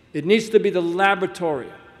 It needs to be the laboratory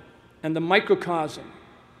and the microcosm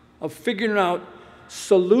of figuring out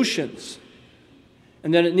solutions.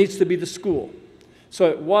 And then it needs to be the school. So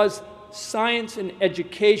it was science and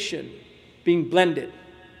education being blended.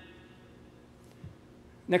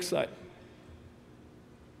 Next slide.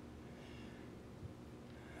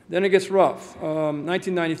 Then it gets rough.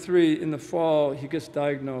 1993, in the fall, he gets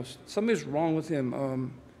diagnosed. Something's wrong with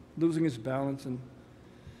him, losing his balance.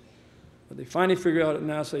 But they finally figure out at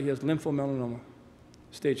NASA he has lymphomelanoma,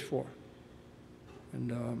 stage 4.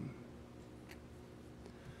 And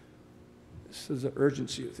this is the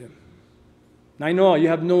urgency with him. Nainoa, you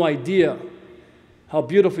have no idea how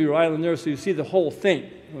beautiful your island is, so you see the whole thing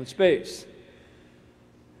from space.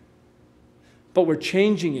 But we're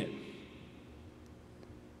changing it.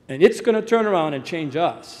 And it's going to turn around and change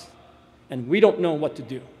us. And we don't know what to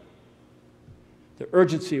do. The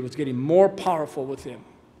urgency was getting more powerful with him.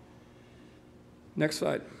 Next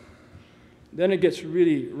slide. Then it gets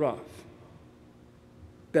really rough.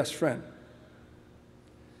 Best friend.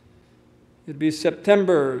 It'd be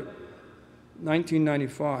September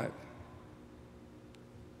 1995.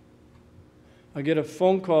 I get a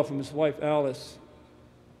phone call from his wife, Alice,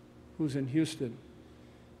 who's in Houston.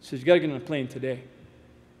 She says, you got to get on a plane today.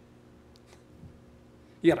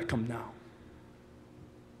 You got to come now.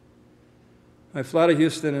 I fly to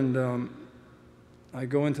Houston, and I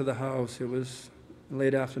go into the house. It was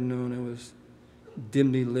late afternoon. It was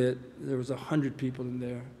dimly lit. There was 100 people in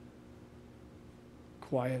there.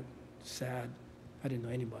 Quiet, sad. I didn't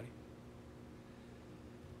know anybody.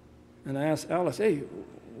 And I asked Alice, hey,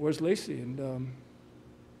 where's Lacey? And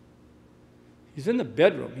he's in the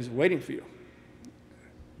bedroom. He's waiting for you.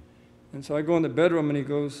 And so I go in the bedroom, and he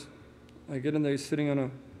goes, I get in there, he's sitting on a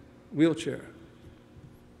wheelchair.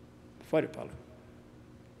 Fighter pilot.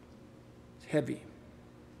 It's heavy.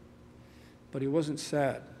 But he wasn't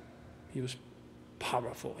sad. He was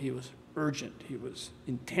powerful. He was urgent. He was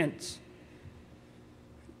intense.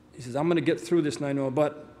 He says, I'm going to get through this, Nainoa,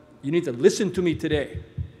 but you need to listen to me today.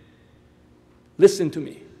 Listen to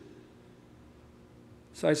me.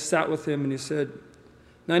 So I sat with him, and he said,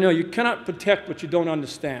 Nainoa, you cannot protect what you don't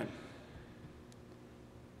understand.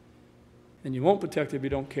 And you won't protect it if you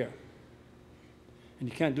don't care. And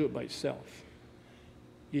you can't do it by yourself.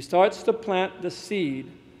 He starts to plant the seed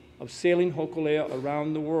of sailing Hōkūleʻa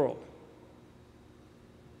around the world.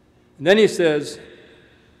 And then he says,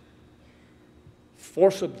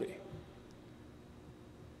 forcibly,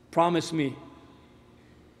 promise me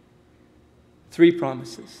 3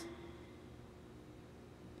 promises.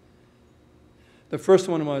 The first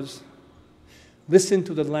one was, listen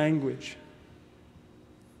to the language,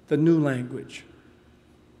 the new language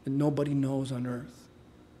that nobody knows on Earth.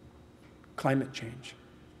 Climate change,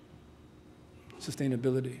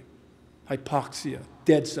 sustainability, hypoxia,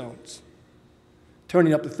 dead zones,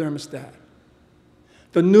 turning up the thermostat.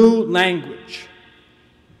 The new language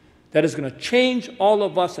that is going to change all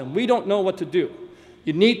of us, and we don't know what to do.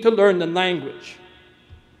 You need to learn the language.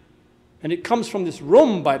 And it comes from this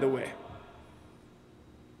room, by the way.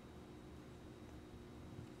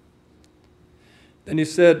 Then he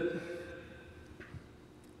said,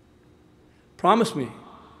 promise me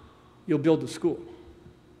you'll build a school.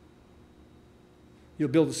 You'll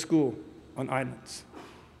build a school on islands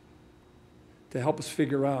to help us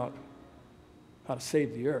figure out how to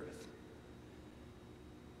save the earth.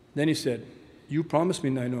 Then he said, you promised me,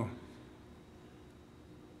 Nainoa,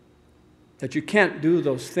 that you can't do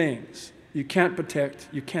those things. You can't protect,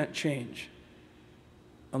 you can't change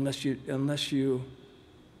unless you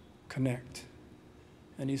connect.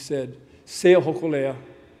 And he said, sail Hōkūleʻa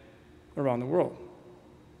around the world.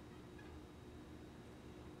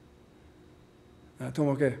 And I told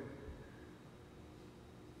him, okay.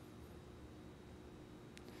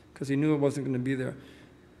 Because he knew I wasn't going to be there.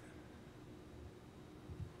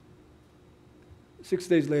 6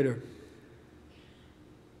 days later,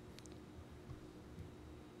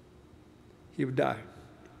 he would die.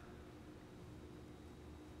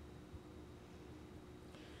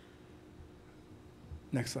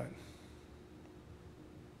 Next slide.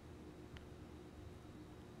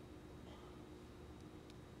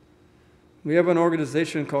 We have an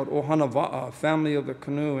organization called Ohana, Family of the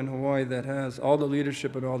Canoe in Hawaii, that has all the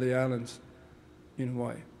leadership in all the islands in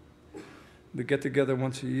Hawaii. We get together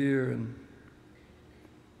once a year, and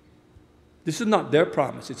this is not their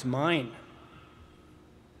promise, it's mine.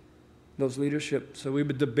 Those leadership. So we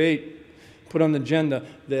would debate, put on the agenda,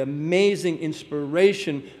 the amazing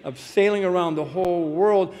inspiration of sailing around the whole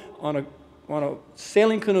world on a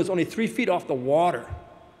sailing canoe that's only 3 feet off the water.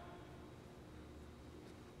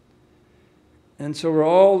 And so we're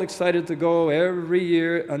all excited to go every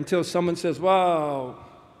year until someone says, wow,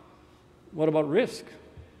 what about risk?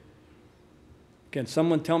 Can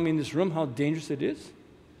someone tell me in this room how dangerous it is?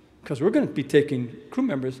 Because we're going to be taking crew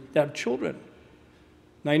members that have children.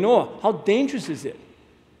 Nainoa, how dangerous is it?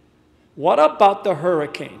 What about the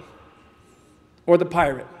hurricane or the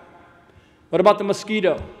pirate? What about the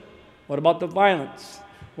mosquito? What about the violence?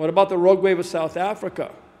 What about the rogue wave of South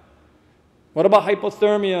Africa? What about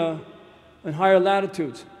hypothermia in higher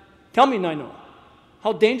latitudes? Tell me, Nainoa,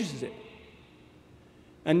 how dangerous is it?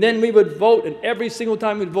 And then we would vote, and every single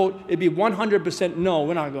time we'd vote, it'd be 100% no,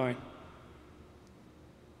 we're not going.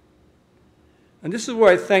 And this is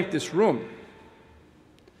where I thank this room,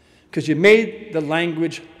 because you made the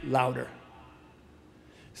language louder.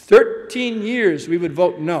 13 years we would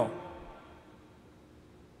vote no,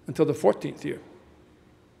 until the 14th year.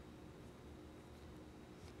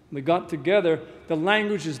 We got together, the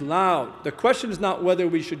language is loud. The question is not whether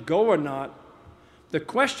we should go or not. The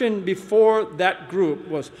question before that group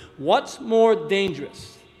was, what's more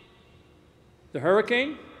dangerous? The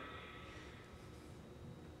hurricane?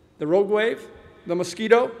 The rogue wave? The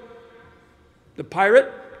mosquito? The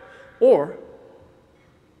pirate? Or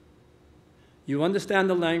you understand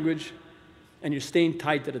the language and you're staying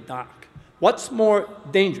tied to the dock. What's more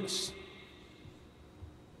dangerous?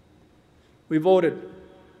 We voted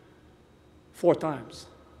 4 times.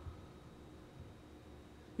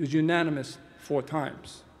 It was unanimous 4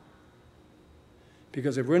 times.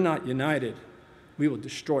 Because if we're not united, we will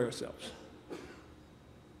destroy ourselves.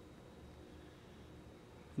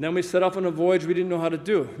 And then we set off on a voyage we didn't know how to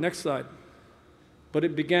do. Next slide. But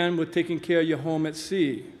it began with taking care of your home at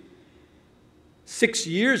sea. 6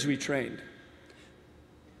 years we trained.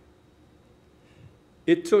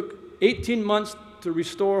 It took 18 months to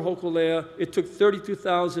restore Hōkūleʻa. It took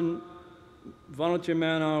 32,000 volunteer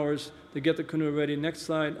man hours to get the canoe ready. Next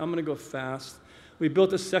slide. I'm going to go fast. We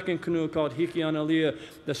built a second canoe called Hikianalia,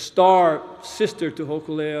 the star sister to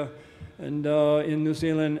Hōkūleʻa, and in New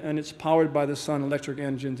Zealand, and it's powered by the sun, electric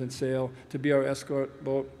engines and sail, to be our escort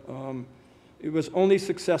boat. It was only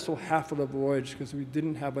successful half of the voyage because we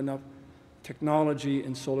didn't have enough technology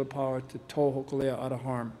and solar power to tow Hōkūleʻa out of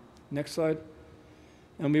harm. Next slide.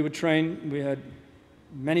 And we would train. We had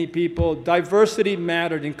many people. Diversity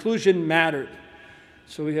mattered. Inclusion mattered.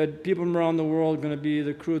 So we had people from around the world going to be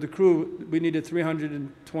the crew. The crew, we needed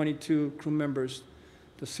 322 crew members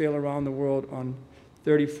to sail around the world on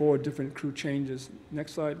 34 different crew changes.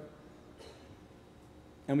 Next slide.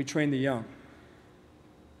 And we trained the young.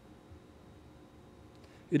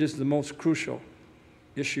 It is the most crucial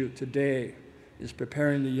issue today, is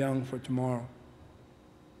preparing the young for tomorrow.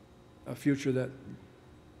 A future that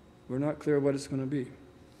we're not clear what it's going to be.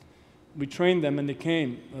 We trained them and they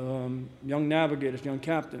came, young navigators, young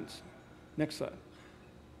captains. Next slide.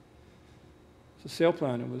 It's a sail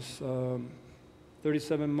plan. It was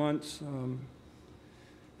 37 months,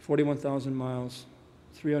 41,000 miles,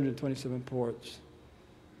 327 ports.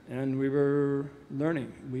 And we were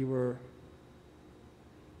learning. We were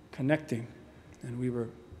connecting. And we were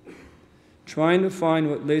trying to find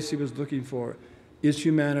what Lacey was looking for. Is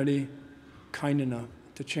humanity kind enough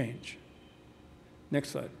to change? Next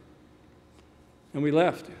slide. And we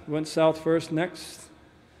left. We went south first. Next.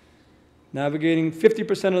 Navigating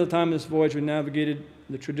 50% of the time in this voyage, we navigated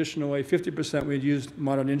the traditional way. 50% we had used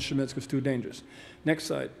modern instruments because it was too dangerous. Next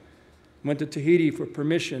slide. Went to Tahiti for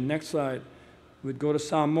permission. Next slide. We'd go to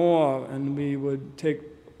Samoa and we would take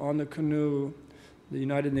on the canoe the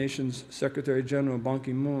United Nations Secretary General, Ban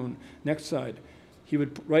Ki-moon. Next slide. He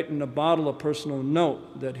would write in a bottle a personal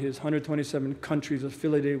note that his 127 countries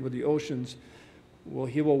affiliated with the oceans, well,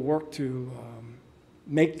 he will work to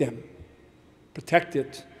make them, protect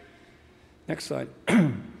it. Next slide.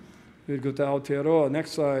 We would go to Aotearoa.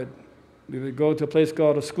 Next slide. We would go to a place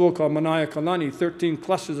called, a school called Manaia Kalani, 13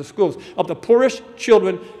 clusters of schools of the poorest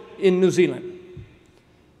children in New Zealand.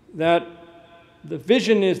 That the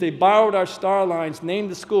vision is they borrowed our star lines, named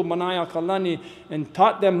the school Manaia Kalani, and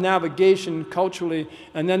taught them navigation culturally,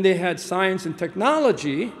 and then they had science and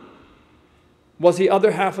technology was the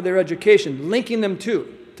other half of their education, linking them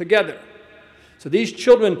together. So these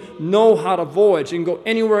children know how to voyage. They can go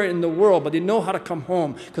anywhere in the world, but they know how to come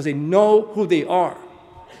home because they know who they are.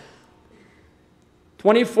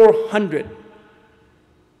 2,400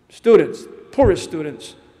 students, tourist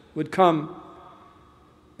students, would come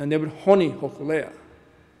and they would honi Hōkūleʻa.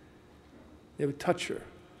 They would touch her.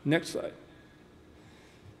 Next slide.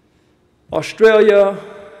 Australia.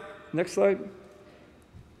 Next slide.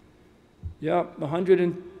 Yeah,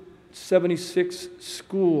 176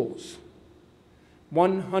 schools.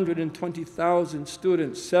 120,000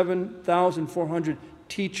 students, 7,400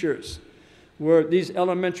 teachers, where these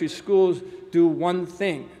elementary schools do one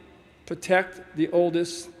thing: protect the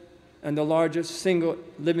oldest and the largest single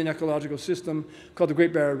living ecological system called the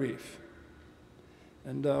Great Barrier Reef.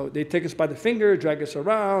 And they take us by the finger, drag us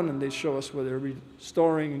around, and they show us where they're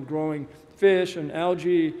restoring and growing fish and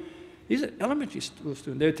algae. These are elementary school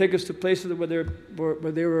students. They take us to places where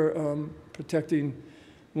they were protecting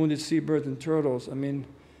wounded seabirds and turtles. I mean,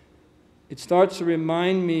 it starts to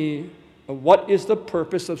remind me of what is the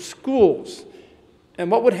purpose of schools and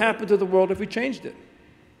what would happen to the world if we changed it.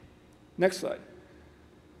 Next slide.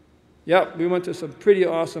 Yep, we went to some pretty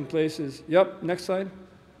awesome places. Yep, next slide.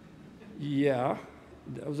 Yeah,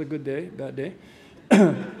 that was a good day, bad day.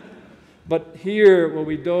 But here, where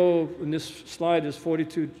we dove, in this slide, there's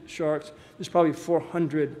 42 sharks. There's probably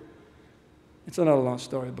 400. It's not a long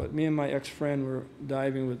story, but me and my ex-friend were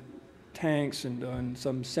diving with tanks and on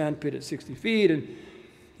some sand pit at 60 feet, and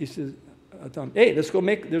he says, I told him, hey, let's go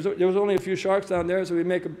make, there was only a few sharks down there, so we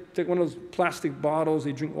take one of those plastic bottles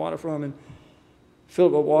they drink water from and fill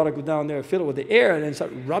it with water, go down there, fill it with the air, and then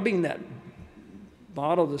start rubbing that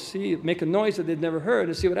bottle to see, make a noise that they'd never heard,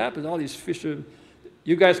 and see what happens. All these fish are,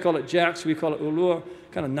 you guys call it jacks, we call it ulua,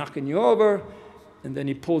 kind of knocking you over. And then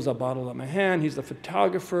he pulls a bottle out of my hand. He's the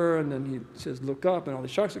photographer, and then he says, look up, and all the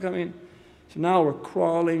sharks are coming. So now we're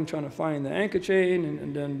crawling, trying to find the anchor chain,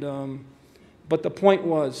 and then, but the point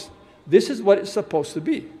was, this is what it's supposed to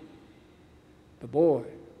be. But boy,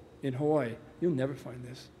 in Hawaii, you'll never find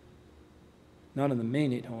this. Not in the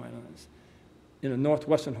main 8 Hawaiian Islands. In the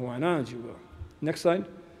northwestern Hawaiian Islands, you will. Next slide.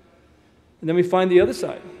 And then we find the other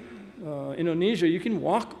side. Indonesia, you can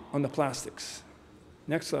walk on the plastics.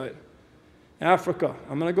 Next slide. Africa.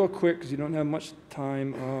 I'm going to go quick because you don't have much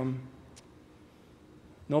time.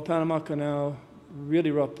 No Panama Canal,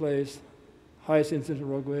 really rough place. Highest incidence of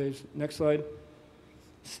roadways. Next slide.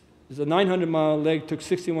 It's a 900-mile leg, took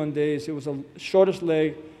 61 days. It was the shortest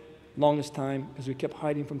leg, longest time, because we kept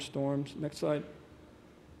hiding from storms. Next slide.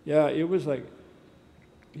 Yeah, it was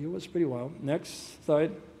pretty wild. Next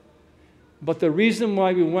slide. But the reason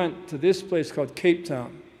why we went to this place called Cape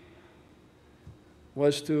Town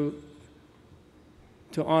was to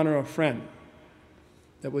honor a friend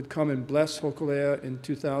that would come and bless Hōkūleʻa in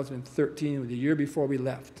 2013, the year before we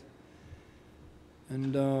left.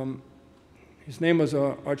 And his name was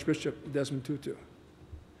Archbishop Desmond Tutu,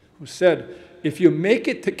 who said, if you make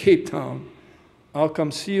it to Cape Town, I'll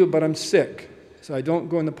come see you, but I'm sick, so I don't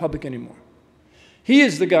go in the public anymore. He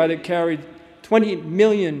is the guy that carried 20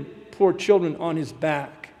 million poor children on his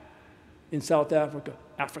back in South Africa,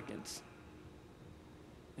 Africans,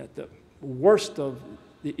 at the worst of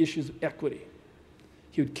the issues of equity.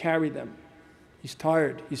 He would carry them. He's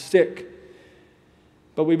tired, he's sick.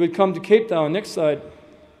 But we would come to Cape Town, next slide,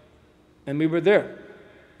 and we were there.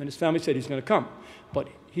 And his family said he's going to come. But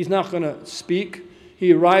he's not going to speak.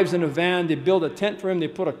 He arrives in a van, they build a tent for him, they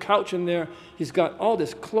put a couch in there. He's got all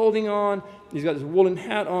this clothing on, he's got this woolen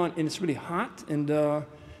hat on, and it's really hot. And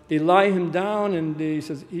they lie him down, and he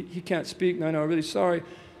says, he can't speak. No, I'm really sorry.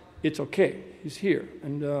 It's okay, he's here.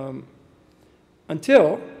 And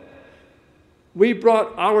until we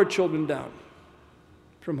brought our children down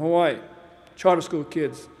from Hawaii, charter school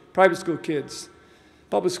kids, private school kids,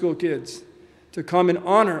 public school kids, to come and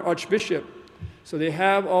honor Archbishop. So they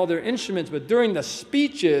have all their instruments, but during the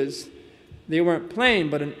speeches, they weren't playing,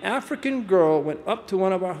 but an African girl went up to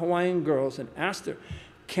one of our Hawaiian girls and asked her,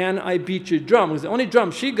 can I beat your drum? Because the only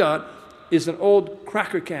drum she got is an old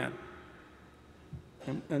cracker can.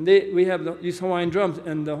 And we have these Hawaiian drums,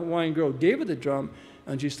 and the Hawaiian girl gave her the drum,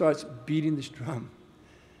 and she starts beating this drum.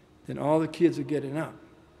 Then all the kids are getting up.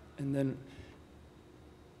 And then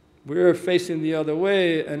we're facing the other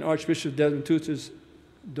way, and Archbishop Desmond Tutu's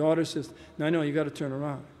daughter says, Nainoa, you got to turn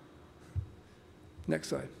around. Next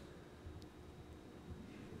slide.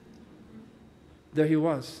 There he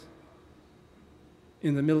was,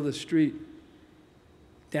 in the middle of the street,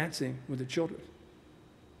 dancing with the children.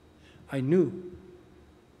 I knew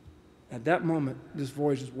at that moment this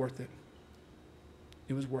voyage was worth it.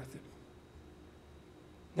 It was worth it.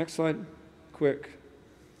 Next slide, quick.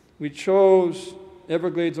 We chose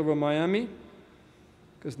Everglades over Miami.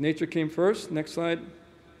 because nature came first. Next slide.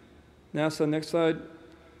 NASA, next slide.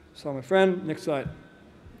 Saw my friend, next slide.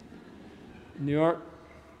 New York,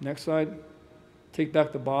 next slide. Take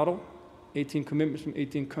back the bottle. 18 commitments from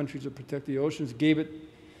 18 countries to protect the oceans. Gave it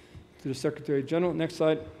to the Secretary General. Next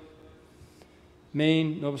slide.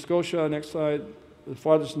 Maine, Nova Scotia, next slide. The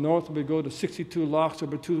farthest north we go to 62 locks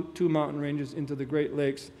over two mountain ranges into the Great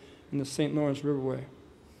Lakes and the St. Lawrence Riverway.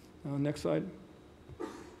 Next slide.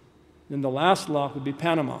 Then the last lock would be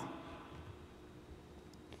Panama.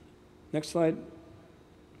 Next slide.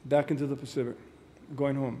 Back into the Pacific.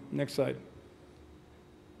 Going home. Next slide.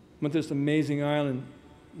 Went to this amazing island,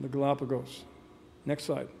 the Galapagos. Next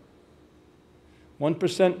slide.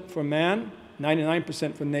 1% for man,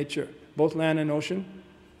 99% for nature, both land and ocean.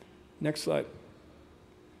 Next slide.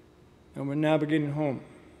 And we're navigating home.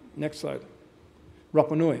 Next slide.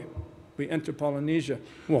 Rapa Nui. We enter Polynesia.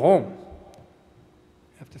 We're home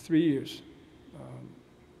after 3 years.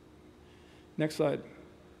 Next slide.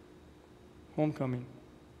 Homecoming.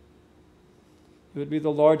 It would be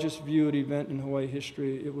the largest viewed event in Hawaii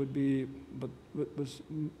history. It would be, but it was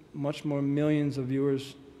much more millions of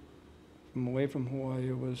viewers from away from Hawaii.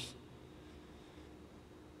 It was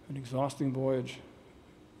an exhausting voyage,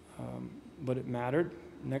 but it mattered.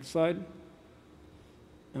 Next slide.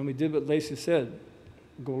 And we did what Lacey said,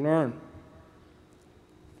 go learn.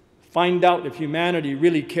 Find out if humanity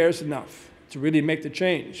really cares enough to really make the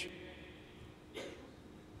change.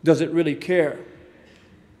 Does it really care?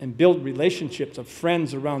 And build relationships of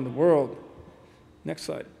friends around the world. Next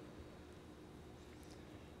slide.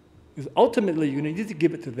 Because ultimately, you need to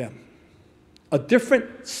give it to them. A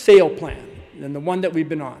different sail plan than the one that we've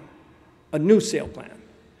been on. A new sail plan.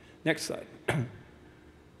 Next slide.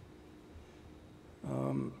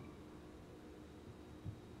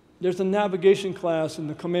 There's a navigation class in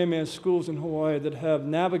the Kamehameha schools in Hawaii that have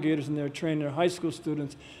navigators in there training their high school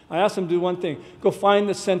students. I asked them to do one thing. Go find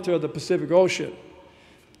the center of the Pacific Ocean.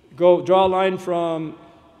 Go draw a line from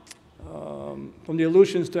the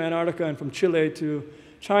Aleutians to Antarctica and from Chile to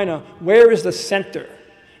China. Where is the center?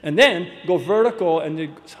 And then go vertical,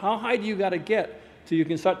 and how high do you got to get till you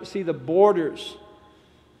can start to see the borders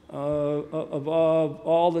of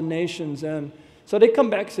all the nations? And so they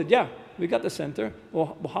come back and said, yeah, we got the center.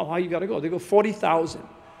 Well, how high you got to go? They go 40,000.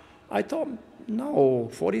 I thought, no,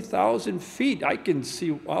 40,000 feet. I can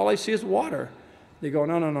see, all I see is water. They go,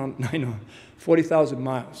 no, 40,000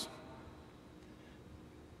 miles.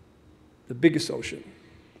 The biggest ocean.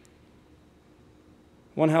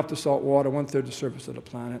 1/2 the salt water, 1/3 the surface of the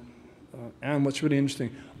planet. And what's really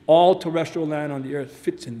interesting, all terrestrial land on the earth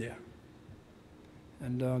fits in there.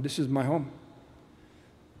 And this is my home.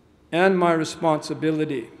 And my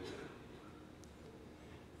responsibility.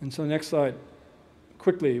 And so next slide.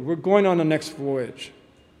 Quickly, we're going on the next voyage.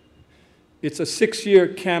 It's a 6-year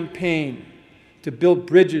campaign to build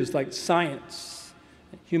bridges like science,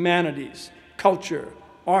 humanities, culture,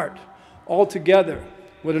 art, all together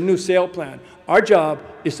with a new sail plan. Our job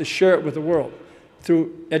is to share it with the world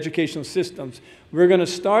through educational systems. We're going to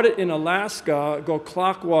start it in Alaska, go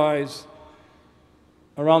clockwise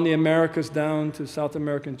around the Americas down to South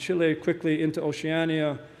America and Chile, quickly into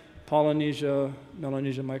Oceania, Polynesia,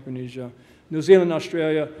 Melanesia, Micronesia, New Zealand,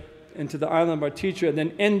 Australia, into the island of our teacher, and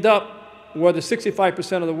then end up where the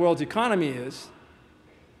 65% of the world's economy is,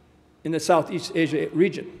 in the Southeast Asia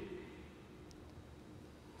region.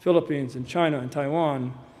 Philippines and China and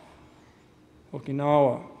Taiwan,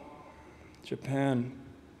 Okinawa, Japan,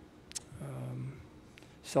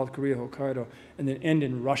 South Korea, Hokkaido, and then end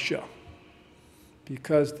in Russia.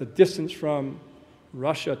 Because the distance from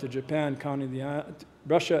Russia to Japan, counting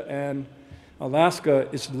Russia and Alaska,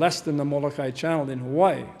 is less than the Molokai Channel in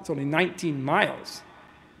Hawaii. It's only 19 miles.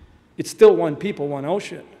 It's still one people, one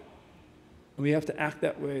ocean. And we have to act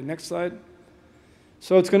that way. Next slide.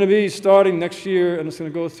 So it's going to be starting next year, and it's going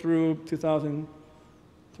to go through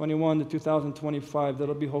 2021 to 2025.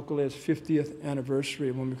 That'll be Hōkūleʻa's 50th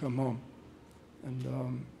anniversary when we come home.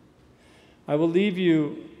 And I will leave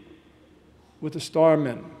you with the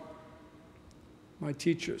starmen, my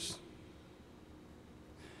teachers.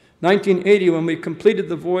 1980, when we completed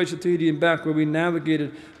the voyage to Tahiti and back, where we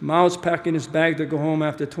navigated, Mao's packing his bag to go home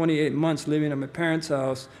after 28 months living at my parents'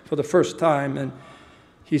 house for the first time. And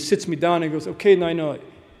he sits me down and goes, okay, Nainoa,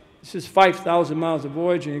 this is 5,000 miles of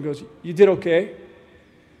voyage. And he goes, you did okay?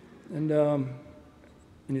 And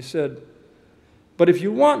he said, but if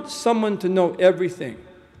you want someone to know everything,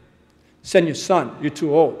 send your son. You're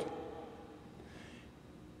too old.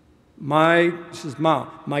 This is Mao.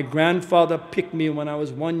 My grandfather picked me when I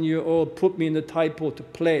was 1 year old, put me in the tide pool to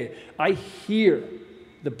play. I hear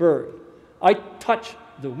the bird. I touch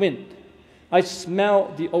the wind. I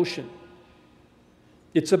smell the ocean.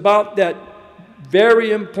 It's about that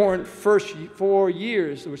very important first 4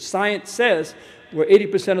 years, where science says, where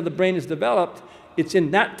 80% of the brain is developed. It's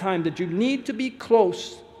in that time that you need to be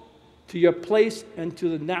close to your place and to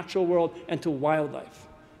the natural world and to wildlife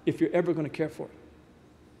if you're ever going to care for it.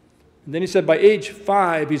 And then he said by age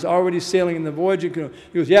 5, he's already sailing in the voyaging canoe.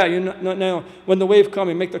 He goes, yeah, now, when the wave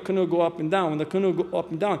comes, make the canoe go up and down. When the canoe go up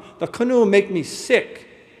and down, the canoe will make me sick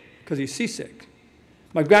because he's seasick.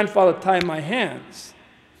 My grandfather tied my hands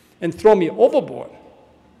and throw me overboard,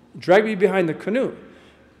 drag me behind the canoe.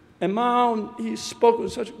 And Mao, he spoke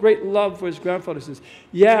with such great love for his grandfather. He says,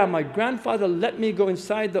 yeah, my grandfather let me go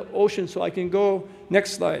inside the ocean so I can go,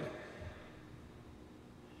 next slide,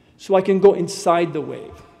 so I can go inside the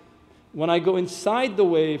wave. When I go inside the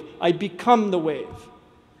wave, I become the wave.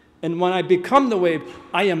 And when I become the wave,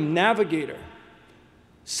 I am navigator.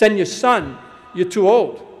 Send your son, you're too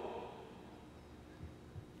old.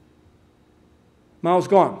 Mao's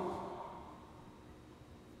gone.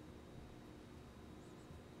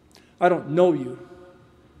 I don't know you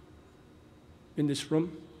in this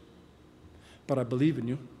room, but I believe in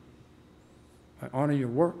you. I honor your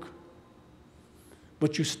work,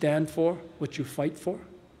 what you stand for, what you fight for.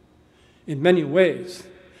 In many ways,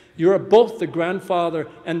 you're both the grandfather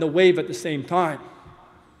and the wave at the same time.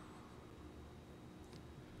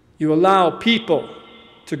 You allow people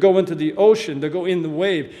to go into the ocean, to go in the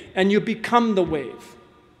wave, and you become the wave.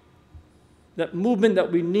 That movement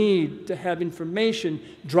that we need to have information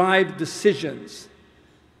drive decisions.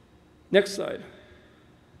 Next slide.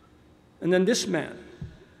 And then this man,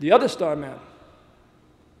 the other star man.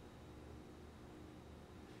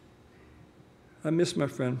 I miss my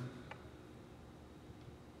friend.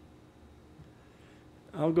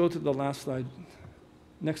 I'll go to the last slide.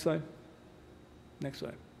 Next slide. Next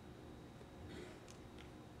slide.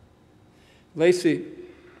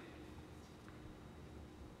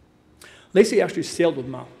 Lacey actually sailed with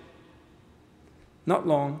Mao. Not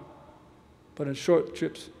long, but in short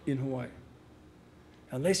trips in Hawaii.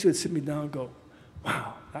 And Lacey would sit me down and go,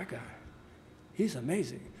 wow, that guy, he's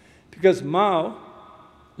amazing. Because Mao,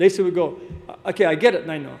 Lacey would go, okay, I get it,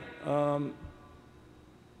 Nainoa.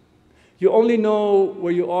 You only know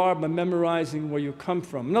where you are by memorizing where you come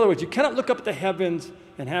from. In other words, you cannot look up at the heavens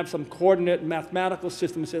and have some coordinate mathematical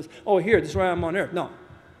system that says, oh, here, this is where I am on Earth. No.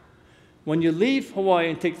 When you leave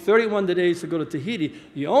Hawaii and take 31 days to go to Tahiti,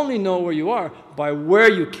 you only know where you are by where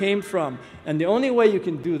you came from. And the only way you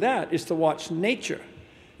can do that is to watch nature.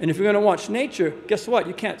 And if you're going to watch nature, guess what?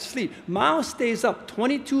 You can't sleep. Mao stays up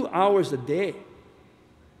 22 hours a day.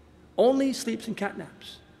 Only sleeps in cat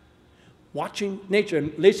naps. Watching nature.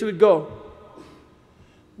 And Lacey would go,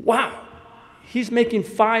 wow, he's making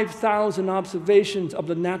 5,000 observations of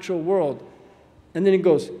the natural world. And then he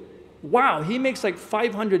goes, wow, he makes like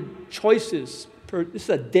 500 choices this is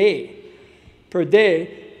a day, per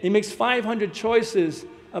day. He makes 500 choices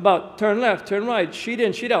about turn left, turn right, sheet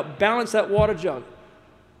in, sheet out, balance that water jug.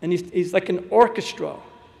 And he's like an orchestra,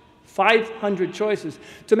 500 choices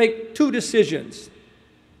to make 2 decisions.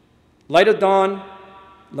 Light of dawn,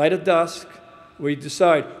 light of dusk, where you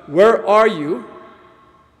decide, where are you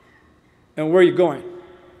and where are you going?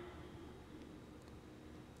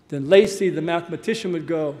 Then Lacey, the mathematician, would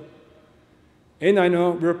go, hey,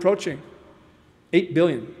 Nainoa, we're approaching 8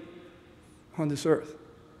 billion on this earth.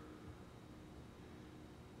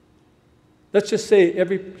 Let's just say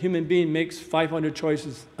every human being makes 500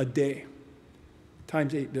 choices a day,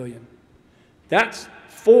 times 8 billion. That's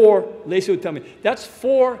Lacey would tell me, that's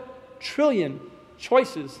 4 trillion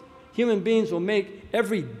choices human beings will make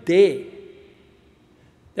every day.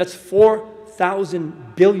 That's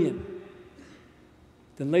 4,000 billion.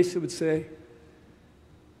 Then Lacey would say,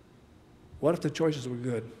 what if the choices were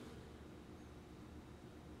good?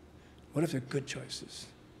 What if they're good choices?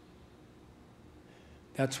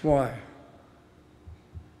 That's why,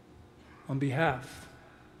 on behalf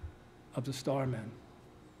of the Starmen,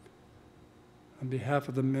 on behalf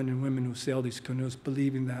of the men and women who sail these canoes,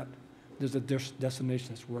 believing that there's a destination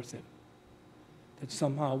that's worth it, that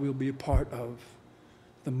somehow we'll be a part of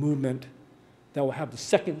the movement that will have the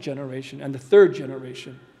 2nd generation and the 3rd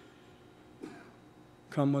generation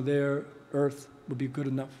come where their earth will be good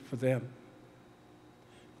enough for them.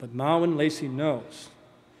 But Mao and Lacey knows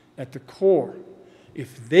at the core,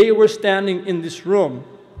 if they were standing in this room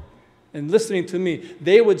and listening to me,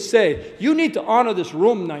 they would say, you need to honor this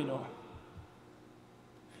room, Nainoa.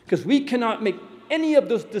 Because we cannot make any of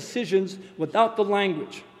those decisions without the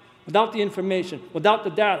language, without the information, without the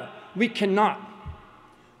data. We cannot.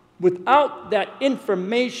 Without that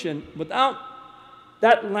information, without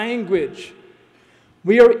that language,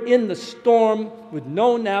 We are in the storm with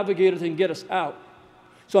no navigator that can get us out.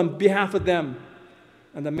 So on behalf of them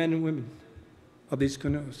and the men and women of these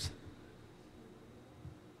canoes,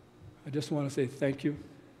 I just want to say thank you.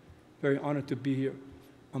 Very honored to be here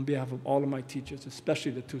on behalf of all of my teachers,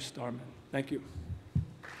 especially the 2 starmen. Thank you.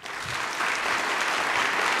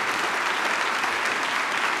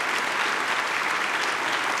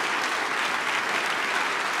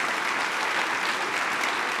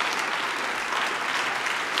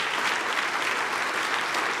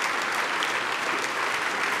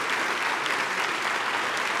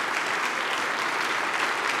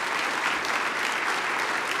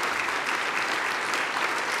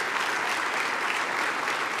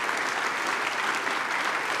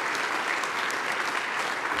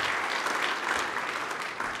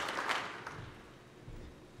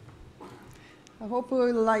 I hope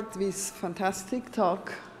you liked this fantastic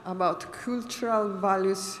talk about cultural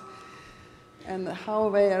values and how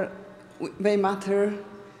they matter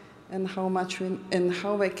and how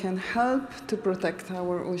they can help to protect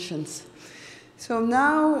our oceans. So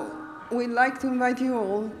now we'd like to invite you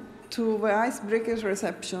all to the icebreakers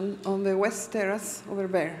reception on the West Terrace over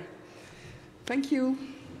there. Thank you.